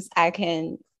sometimes I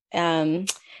can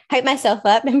hype myself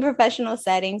up in professional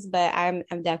settings, but I'm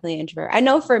definitely an introvert. I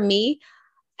know for me,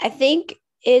 I think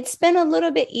it's been a little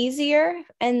bit easier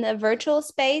in the virtual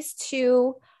space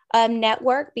to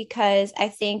network, because I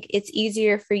think it's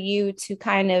easier for you to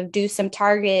kind of do some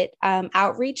target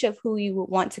outreach of who you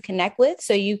want to connect with.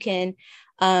 So you can,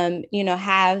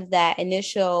 have that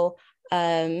initial,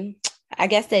 trying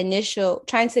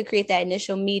to create that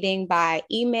initial meeting by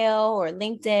email or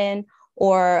LinkedIn,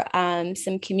 or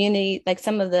some community, like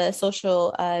some of the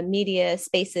social media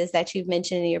spaces that you've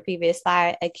mentioned in your previous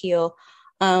slide, Akiel,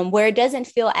 where it doesn't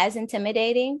feel as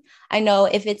intimidating. I know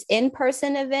if it's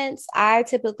in-person events, I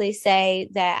typically say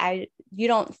that you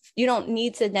don't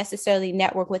need to necessarily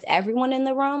network with everyone in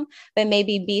the room, but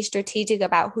maybe be strategic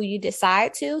about who you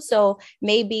decide to. So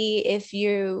maybe if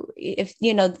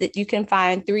that you can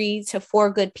find 3 to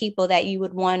 4 good people that you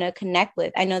would want to connect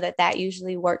with. I know that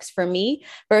usually works for me,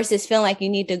 versus feeling like you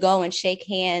need to go and shake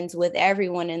hands with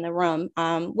everyone in the room,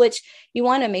 which you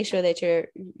want to make sure that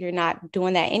you're not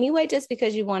doing that anyway, just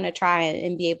because you want to try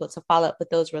and be able to follow up with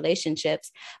those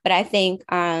relationships. But I think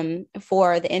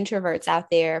for the introverts out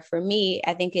there, for me,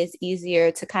 I think it's easier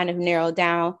to kind of narrow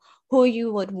down who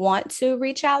you would want to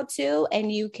reach out to,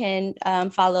 and you can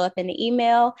follow up in the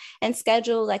email and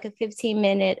schedule like a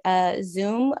 15-minute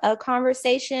Zoom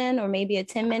conversation, or maybe a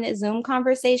 10-minute Zoom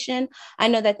conversation. I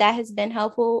know that has been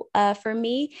helpful for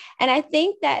me. And I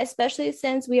think that especially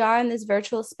since we are in this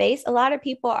virtual space, a lot of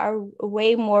people are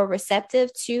way more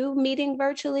receptive to meeting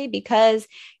virtually, because,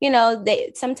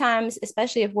 they sometimes,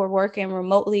 especially if we're working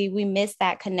remotely, we miss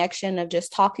that connection of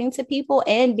just talking to people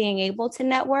and being able to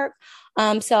network.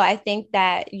 So I think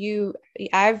that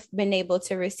I've been able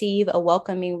to receive a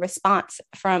welcoming response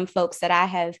from folks that I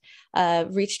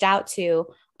have reached out to.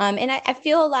 And I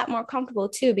feel a lot more comfortable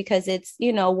too, because it's,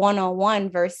 one-on-one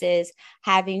versus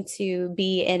having to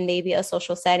be in maybe a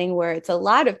social setting where it's a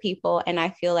lot of people. And I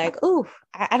feel like, ooh,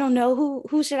 I don't know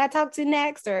who should I talk to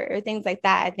next, or things like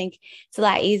that. I think it's a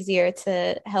lot easier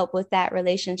to help with that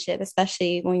relationship,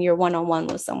 especially when you're one-on-one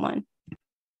with someone.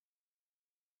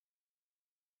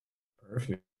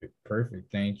 Perfect.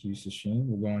 Perfect. Thank you, Sacsheen.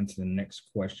 We'll go on to the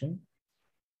next question.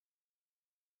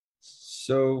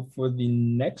 So for the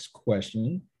next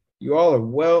question, you all are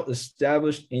well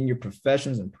established in your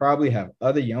professions and probably have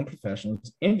other young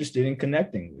professionals interested in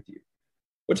connecting with you.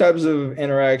 What types of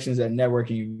interactions at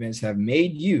networking events have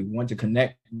made you want to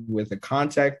connect with a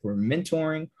contact for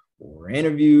mentoring or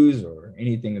interviews or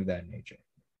anything of that nature?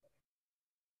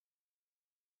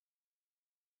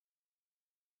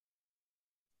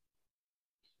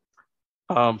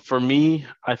 For me,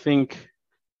 I think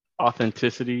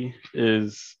authenticity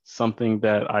is something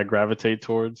that I gravitate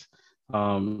towards.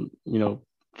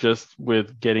 Just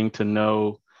with getting to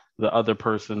know the other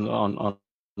person on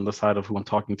the side of who I'm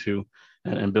talking to,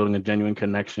 and building a genuine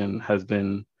connection has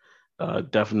been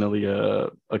definitely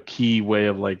a key way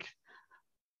of like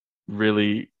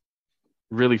really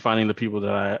finding the people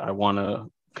that I want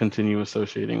to continue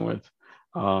associating with.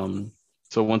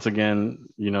 So once again,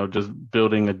 just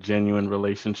building a genuine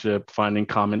relationship, finding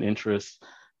common interests,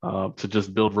 to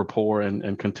just build rapport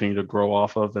and continue to grow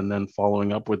off of, and then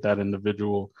following up with that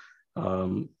individual,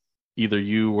 either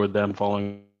you or them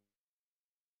following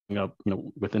up,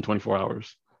 within 24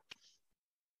 hours.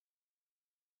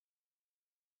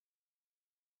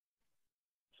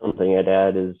 Something I'd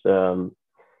add is,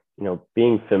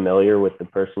 being familiar with the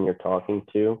person you're talking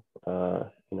to,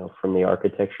 from the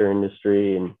architecture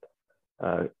industry. And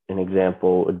an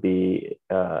example would be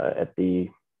at the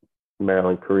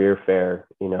Maryland Career Fair.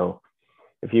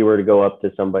 If you were to go up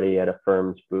to somebody at a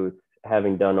firm's booth,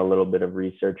 having done a little bit of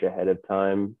research ahead of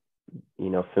time,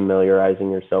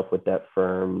 familiarizing yourself with that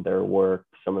firm, their work,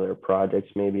 some of their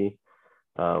projects maybe,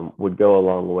 would go a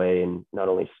long way in not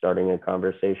only starting a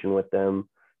conversation with them,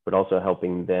 but also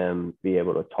helping them be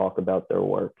able to talk about their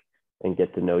work and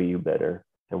get to know you better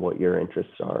and what your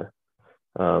interests are.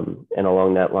 And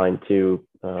along that line too,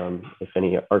 if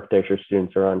any architecture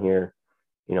students are on here,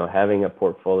 having a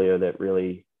portfolio that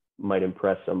really might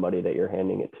impress somebody that you're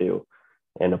handing it to,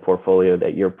 and a portfolio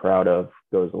that you're proud of,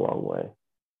 goes a long way.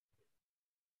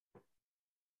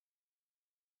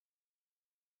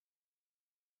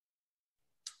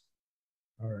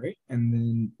 All right, and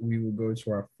then we will go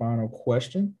to our final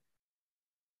question.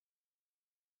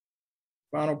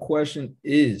 Final question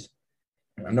is,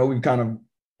 I know we've kind of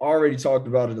already talked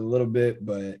about it a little bit,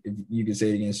 but if you can say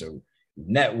it again. So we've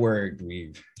networked,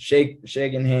 we've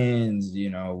shaken hands,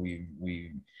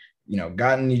 we've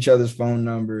gotten each other's phone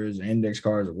numbers, index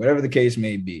cards, or whatever the case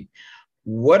may be.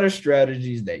 What are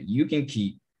strategies that you can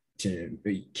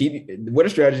what are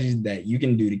strategies that you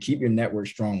can do to keep your network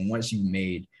strong once you've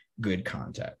made good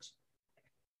contacts?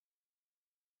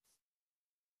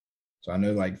 So I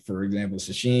know, like, for example,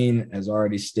 Sacsheen has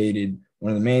already stated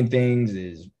one of the main things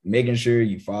is making sure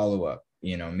you follow up,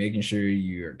 making sure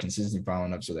you're consistently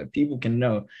following up so that people can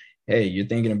know, hey, you're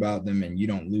thinking about them and you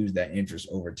don't lose that interest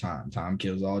over time. Time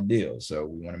kills all deals. So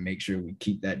we want to make sure we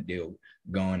keep that deal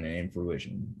going and in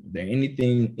fruition. Is there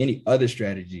any other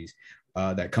strategies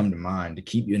that come to mind to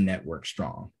keep your network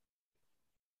strong?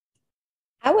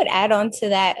 I would add on to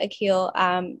that, Akiel.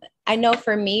 I know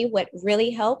for me, what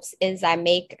really helps is I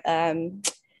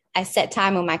set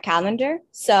time on my calendar.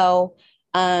 So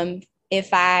if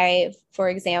I, for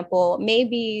example,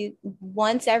 maybe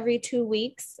once every 2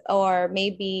 weeks, or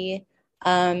maybe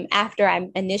after I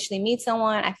initially meet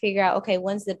someone, I figure out, okay,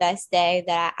 when's the best day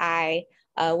that I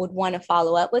would want to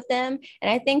follow up with them.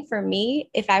 And I think for me,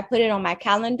 if I put it on my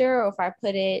calendar, or if I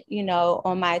put it,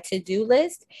 on my to-do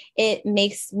list, it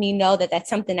makes me know that that's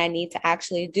something I need to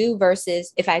actually do,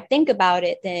 versus if I think about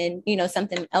it, then,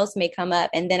 something else may come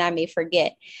up and then I may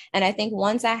forget. And I think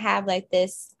once I have like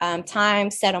this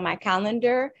time set on my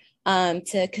calendar,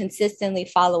 to consistently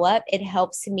follow up, it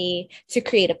helps me to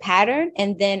create a pattern.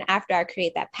 And then after I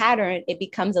create that pattern, it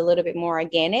becomes a little bit more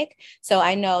organic. So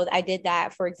I know I did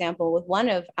that, for example, with one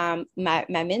of my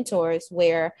mentors,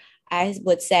 where I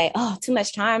would say, oh, too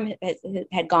much time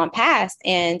had gone past.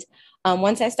 And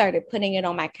once I started putting it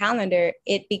on my calendar,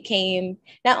 it became,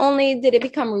 not only did it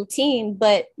become routine,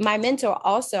 but my mentor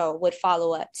also would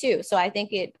follow up too. So I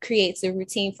think it creates a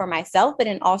routine for myself, but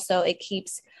then also it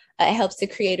keeps it helps to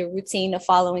create a routine of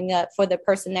following up for the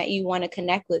person that you want to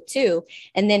connect with too.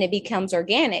 And then it becomes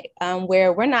organic,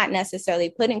 where we're not necessarily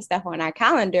putting stuff on our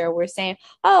calendar. We're saying,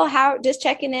 oh, just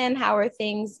checking in. How are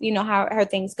things, how are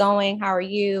things going? How are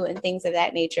you? And things of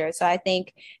that nature. So I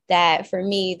think that for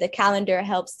me, the calendar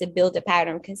helps to build a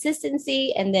pattern of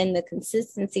consistency. And then the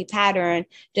consistency pattern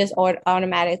just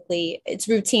automatically, it's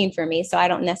routine for me. So I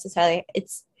don't necessarily,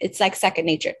 it's like second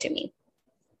nature to me.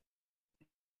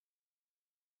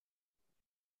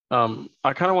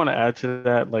 I kind of want to add to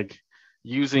that, like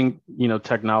using,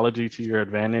 technology to your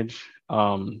advantage.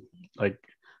 Like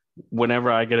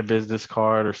whenever I get a business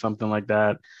card or something like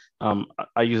that,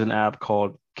 I use an app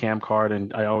called Camcard,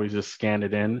 and I always just scan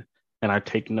it in and I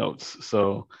take notes.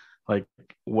 So like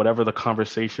whatever the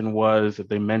conversation was, if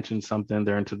they mentioned something,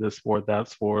 they're into this sport, that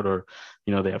sport, or,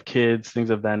 they have kids, things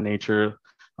of that nature.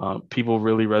 People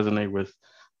really resonate with,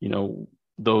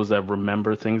 those that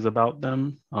remember things about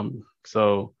them.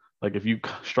 So like if you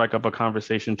strike up a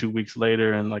conversation 2 weeks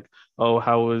later and like, oh,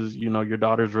 how was, your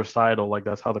daughter's recital? Like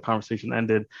that's how the conversation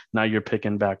ended. Now you're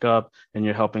picking back up and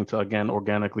you're helping to, again,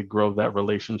 organically grow that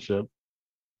relationship,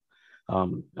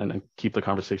 and keep the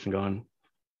conversation going.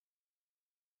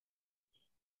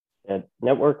 Yeah,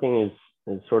 networking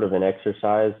is sort of an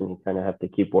exercise, and you kind of have to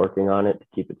keep working on it to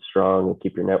keep it strong and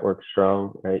keep your network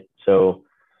strong, right? So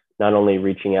not only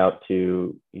reaching out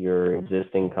to your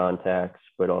existing contacts,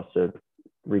 but also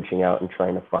reaching out and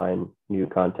trying to find new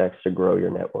contacts to grow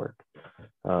your network.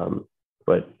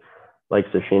 But like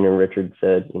Sacsheen and Richard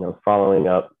said, following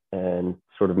up and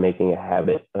sort of making a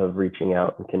habit of reaching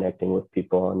out and connecting with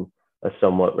people on a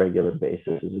somewhat regular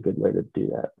basis is a good way to do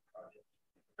that.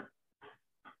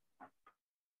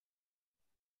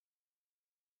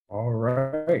 All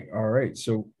right.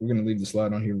 So we're gonna leave the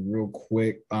slide on here real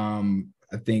quick.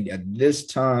 I think at this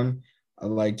time, I'd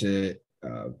like to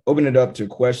open it up to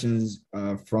questions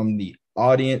from the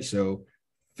audience. So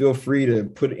feel free to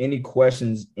put any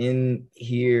questions in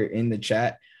here in the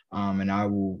chat, and I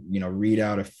will, read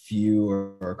out a few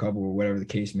or a couple or whatever the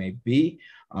case may be.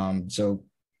 So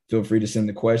feel free to send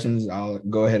the questions. I'll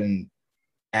go ahead and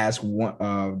ask one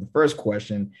the first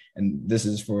question, and this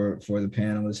is for the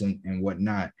panelists and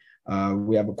whatnot.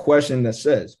 We have a question that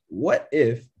says, what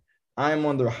if I'm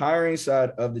on the hiring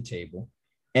side of the table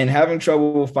and having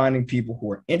trouble finding people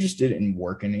who are interested in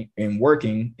working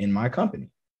in my company?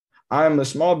 I'm a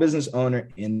small business owner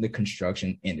in the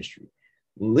construction industry.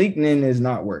 LinkedIn is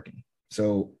not working.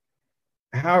 So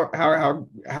how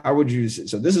would you say?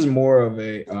 So this is more of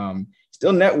a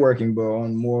still networking, but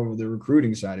on more of the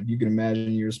recruiting side. If you can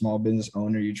imagine you're a small business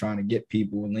owner, you're trying to get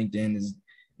people, and LinkedIn is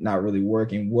not really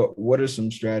working. What are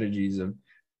some strategies of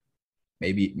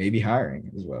maybe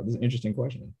hiring as well? This is an interesting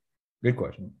question. Good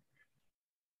question.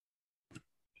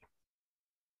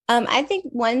 I think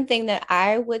one thing that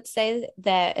I would say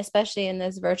that, especially in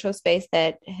this virtual space,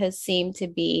 that has seemed to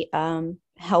be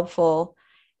helpful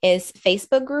is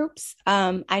Facebook groups.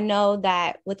 I know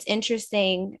that what's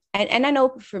interesting, and I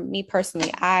know for me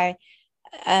personally, I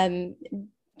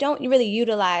don't really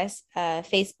utilize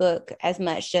Facebook as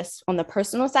much just on the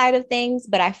personal side of things,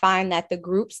 but I find that the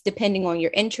groups, depending on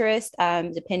your interest,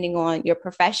 depending on your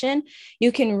profession,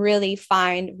 you can really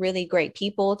find really great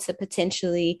people to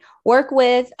potentially work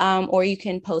with, or you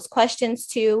can post questions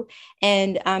to.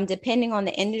 And depending on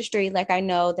the industry, like I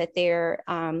know that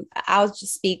I'll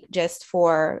just speak just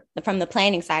from the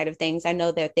planning side of things. I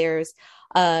know that there's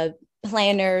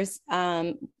planners,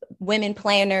 Women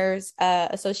Planners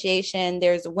Association,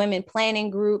 there's a women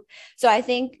planning group. So I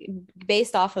think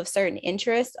based off of certain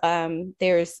interests,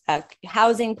 there's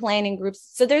housing planning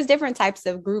groups. So there's different types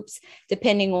of groups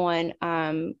depending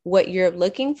on what you're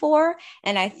looking for.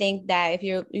 And I think that if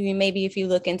you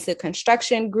look into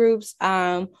construction groups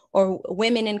or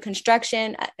women in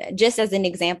construction, just as an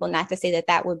example, not to say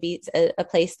that would be a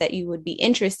place that you would be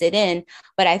interested in,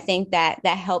 but I think that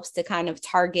helps to kind of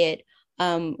target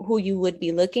who you would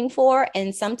be looking for.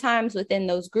 And sometimes within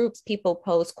those groups, people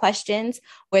pose questions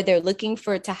where they're looking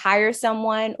to hire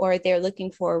someone or they're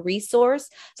looking for a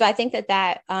resource. So I think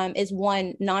that is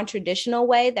one non-traditional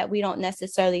way that we don't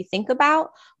necessarily think about,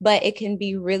 but it can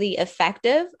be really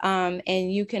effective.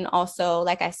 And you can also,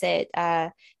 like I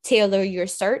said, tailor your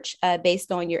search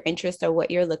based on your interest or what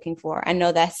you're looking for. I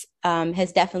know that's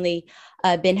has definitely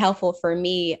been helpful for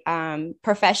me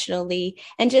professionally,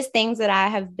 and just things that I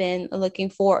have been looking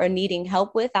for or needing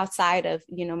help with outside of,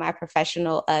 my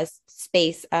professional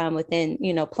space within,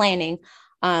 planning,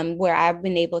 where I've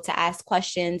been able to ask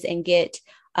questions and get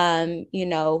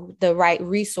the right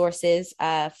resources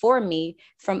for me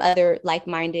from other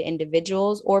like-minded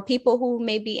individuals or people who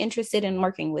may be interested in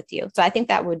working with you. So I think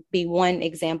that would be one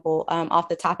example off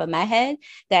the top of my head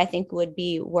that I think would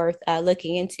be worth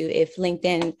looking into if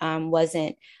LinkedIn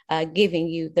wasn't giving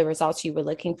you the results you were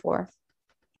looking for.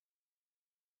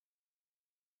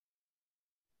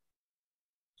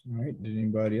 All right. Did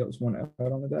anybody else want to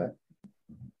add on to that?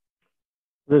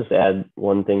 Just add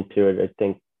one thing to it. I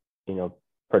think,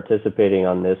 participating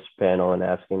on this panel and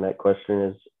asking that question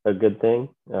is a good thing.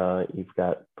 You've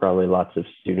got probably lots of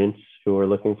students who are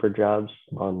looking for jobs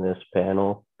on this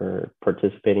panel or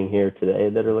participating here today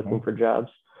that are looking for jobs.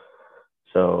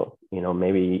 So,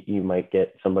 maybe you might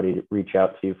get somebody to reach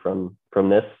out to you from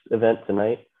this event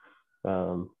tonight.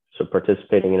 So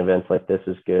participating in events like this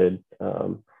is good.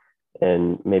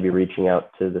 And maybe reaching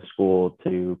out to the school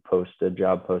to post a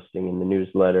job posting in the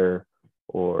newsletter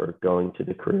or going to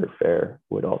the career fair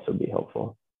would also be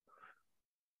helpful.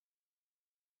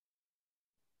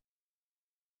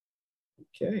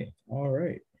 Okay, all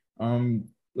right.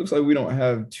 Looks like we don't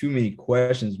have too many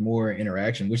questions, more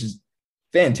interaction, which is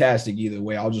fantastic either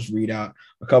way. I'll just read out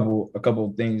a couple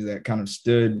of things that kind of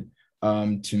stood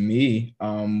to me.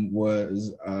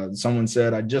 Was someone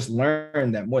said, I just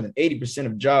learned that more than 80%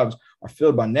 of jobs are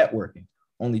filled by networking,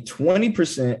 only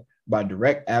 20% by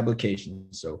direct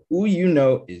applications. So who you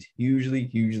know is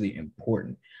hugely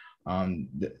important. And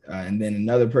then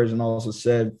another person also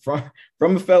said,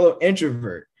 from a fellow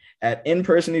introvert at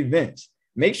in-person events,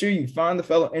 make sure you find the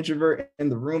fellow introvert in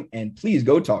the room and please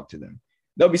go talk to them.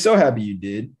 They'll be so happy you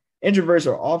did. Introverts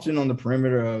are often on the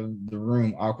perimeter of the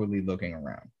room, awkwardly looking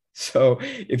around. So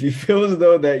if you feel as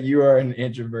though that you are an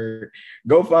introvert,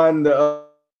 go find the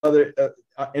other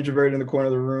introvert in the corner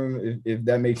of the room if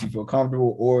that makes you feel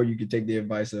comfortable, or you could take the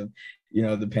advice of, the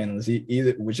panelists,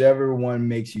 either whichever one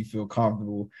makes you feel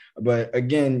comfortable. But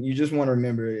again, you just want to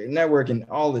remember, networking,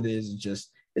 all it is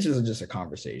just a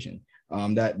conversation.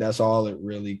 That's all it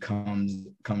really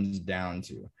comes down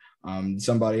to.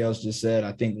 Somebody else just said,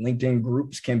 I think LinkedIn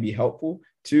groups can be helpful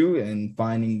too in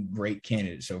finding great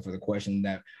candidates. So for the question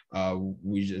that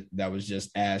was just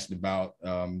asked about,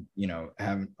 owning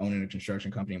a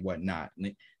construction company and whatnot,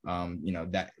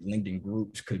 that LinkedIn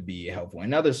groups could be helpful,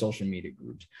 and other social media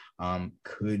groups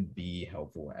could be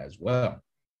helpful as well.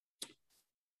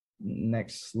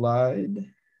 Next slide.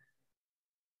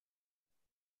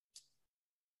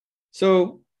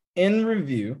 So in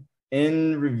review,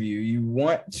 you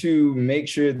want to make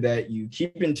sure that you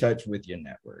keep in touch with your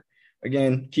network.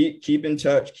 Again, keep in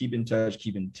touch.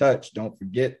 Don't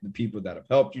forget the people that have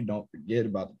helped you. Don't forget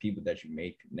about the people that you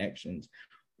make connections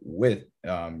with,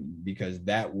 because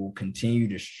that will continue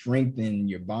to strengthen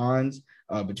your bonds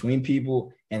between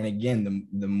people. And again,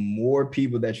 the more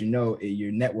people that you know,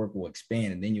 your network will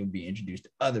expand, and then you'll be introduced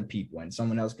to other people, and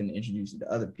someone else can introduce you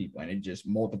to other people, and it just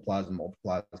multiplies and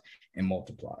multiplies and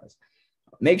multiplies.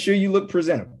 Make sure you look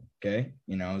presentable, okay?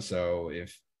 So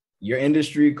if your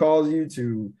industry calls you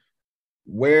to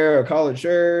wear a collared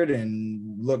shirt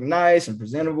and look nice and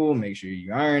presentable, make sure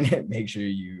you iron it, make sure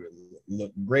you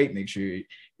look great, make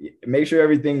sure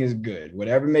everything is good.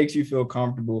 Whatever makes you feel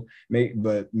comfortable,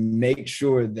 but make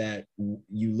sure that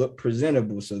you look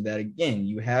presentable, so that again,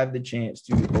 you have the chance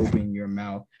to open your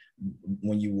mouth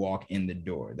when you walk in the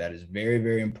door. That is very,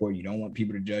 very important. You don't want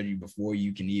people to judge you before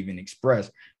you can even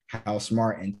express how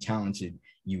smart and talented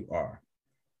you are.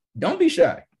 Don't be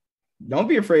shy. Don't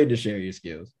be afraid to share your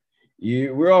skills.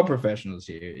 We're all professionals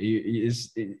here.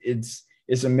 It's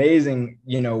amazing,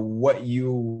 what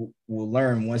you will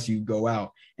learn once you go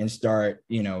out and start,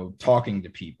 talking to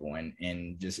people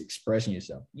and just expressing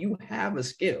yourself. You have a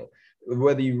skill,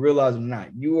 whether you realize it or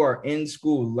not. You are in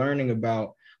school learning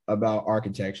about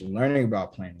architecture, learning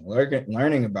about planning,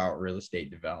 learning about real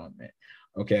estate development.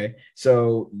 Okay,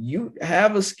 so you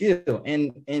have a skill,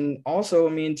 and also,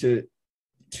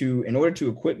 in order to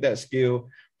equip that skill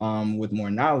with more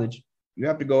knowledge, you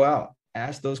have to go out,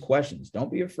 ask those questions. Don't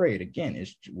be afraid. Again,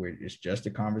 it's just a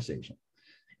conversation.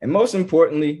 And most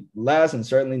importantly, last and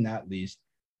certainly not least,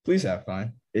 please have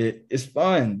fun. It's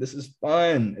fun. This is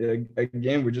fun.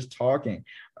 Again, we're just talking,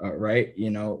 right?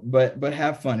 But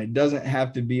have fun. It doesn't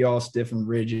have to be all stiff and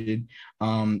rigid.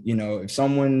 If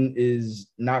someone is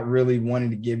not really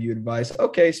wanting to give you advice,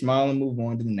 okay, smile and move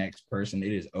on to the next person.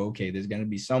 It is okay. There's going to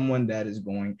be someone that is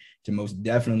going to most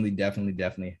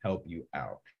definitely help you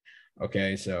out.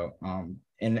 Okay, so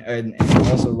and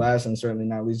also last and certainly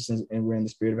not least, since we're in the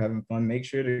spirit of having fun, make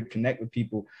sure to connect with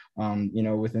people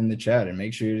within the chat, and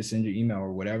make sure to send your email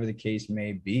or whatever the case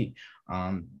may be,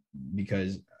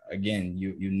 because again,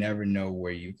 you never know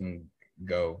where you can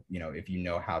go, if you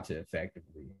know how to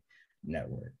effectively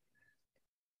network.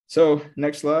 So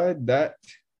next slide, that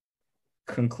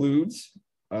concludes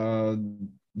the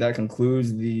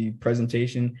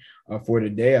presentation for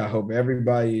today. I hope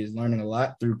everybody is learning a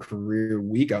lot through Career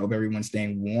Week. I hope everyone's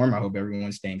staying warm. I hope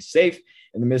everyone's staying safe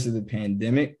in the midst of the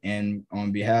pandemic. And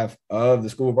on behalf of the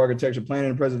School of Architecture, Planning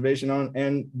and Preservation,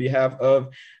 and behalf of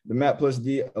the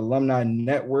MAPP+D Alumni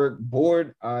Network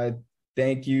Board, I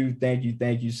thank you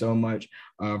so much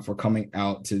for coming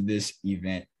out to this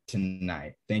event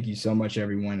tonight. Thank you so much,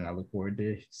 everyone, and I look forward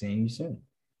to seeing you soon.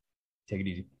 Take it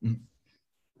easy.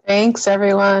 Thanks,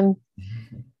 everyone.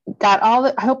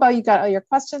 I hope you got all your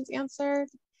questions answered.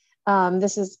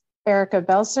 This is Erica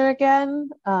Belser again.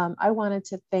 I wanted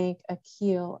to thank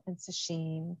Akiel and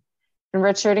Sacsheen and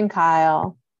Richard and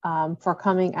Kyle for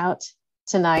coming out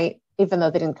tonight, even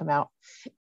though they didn't come out,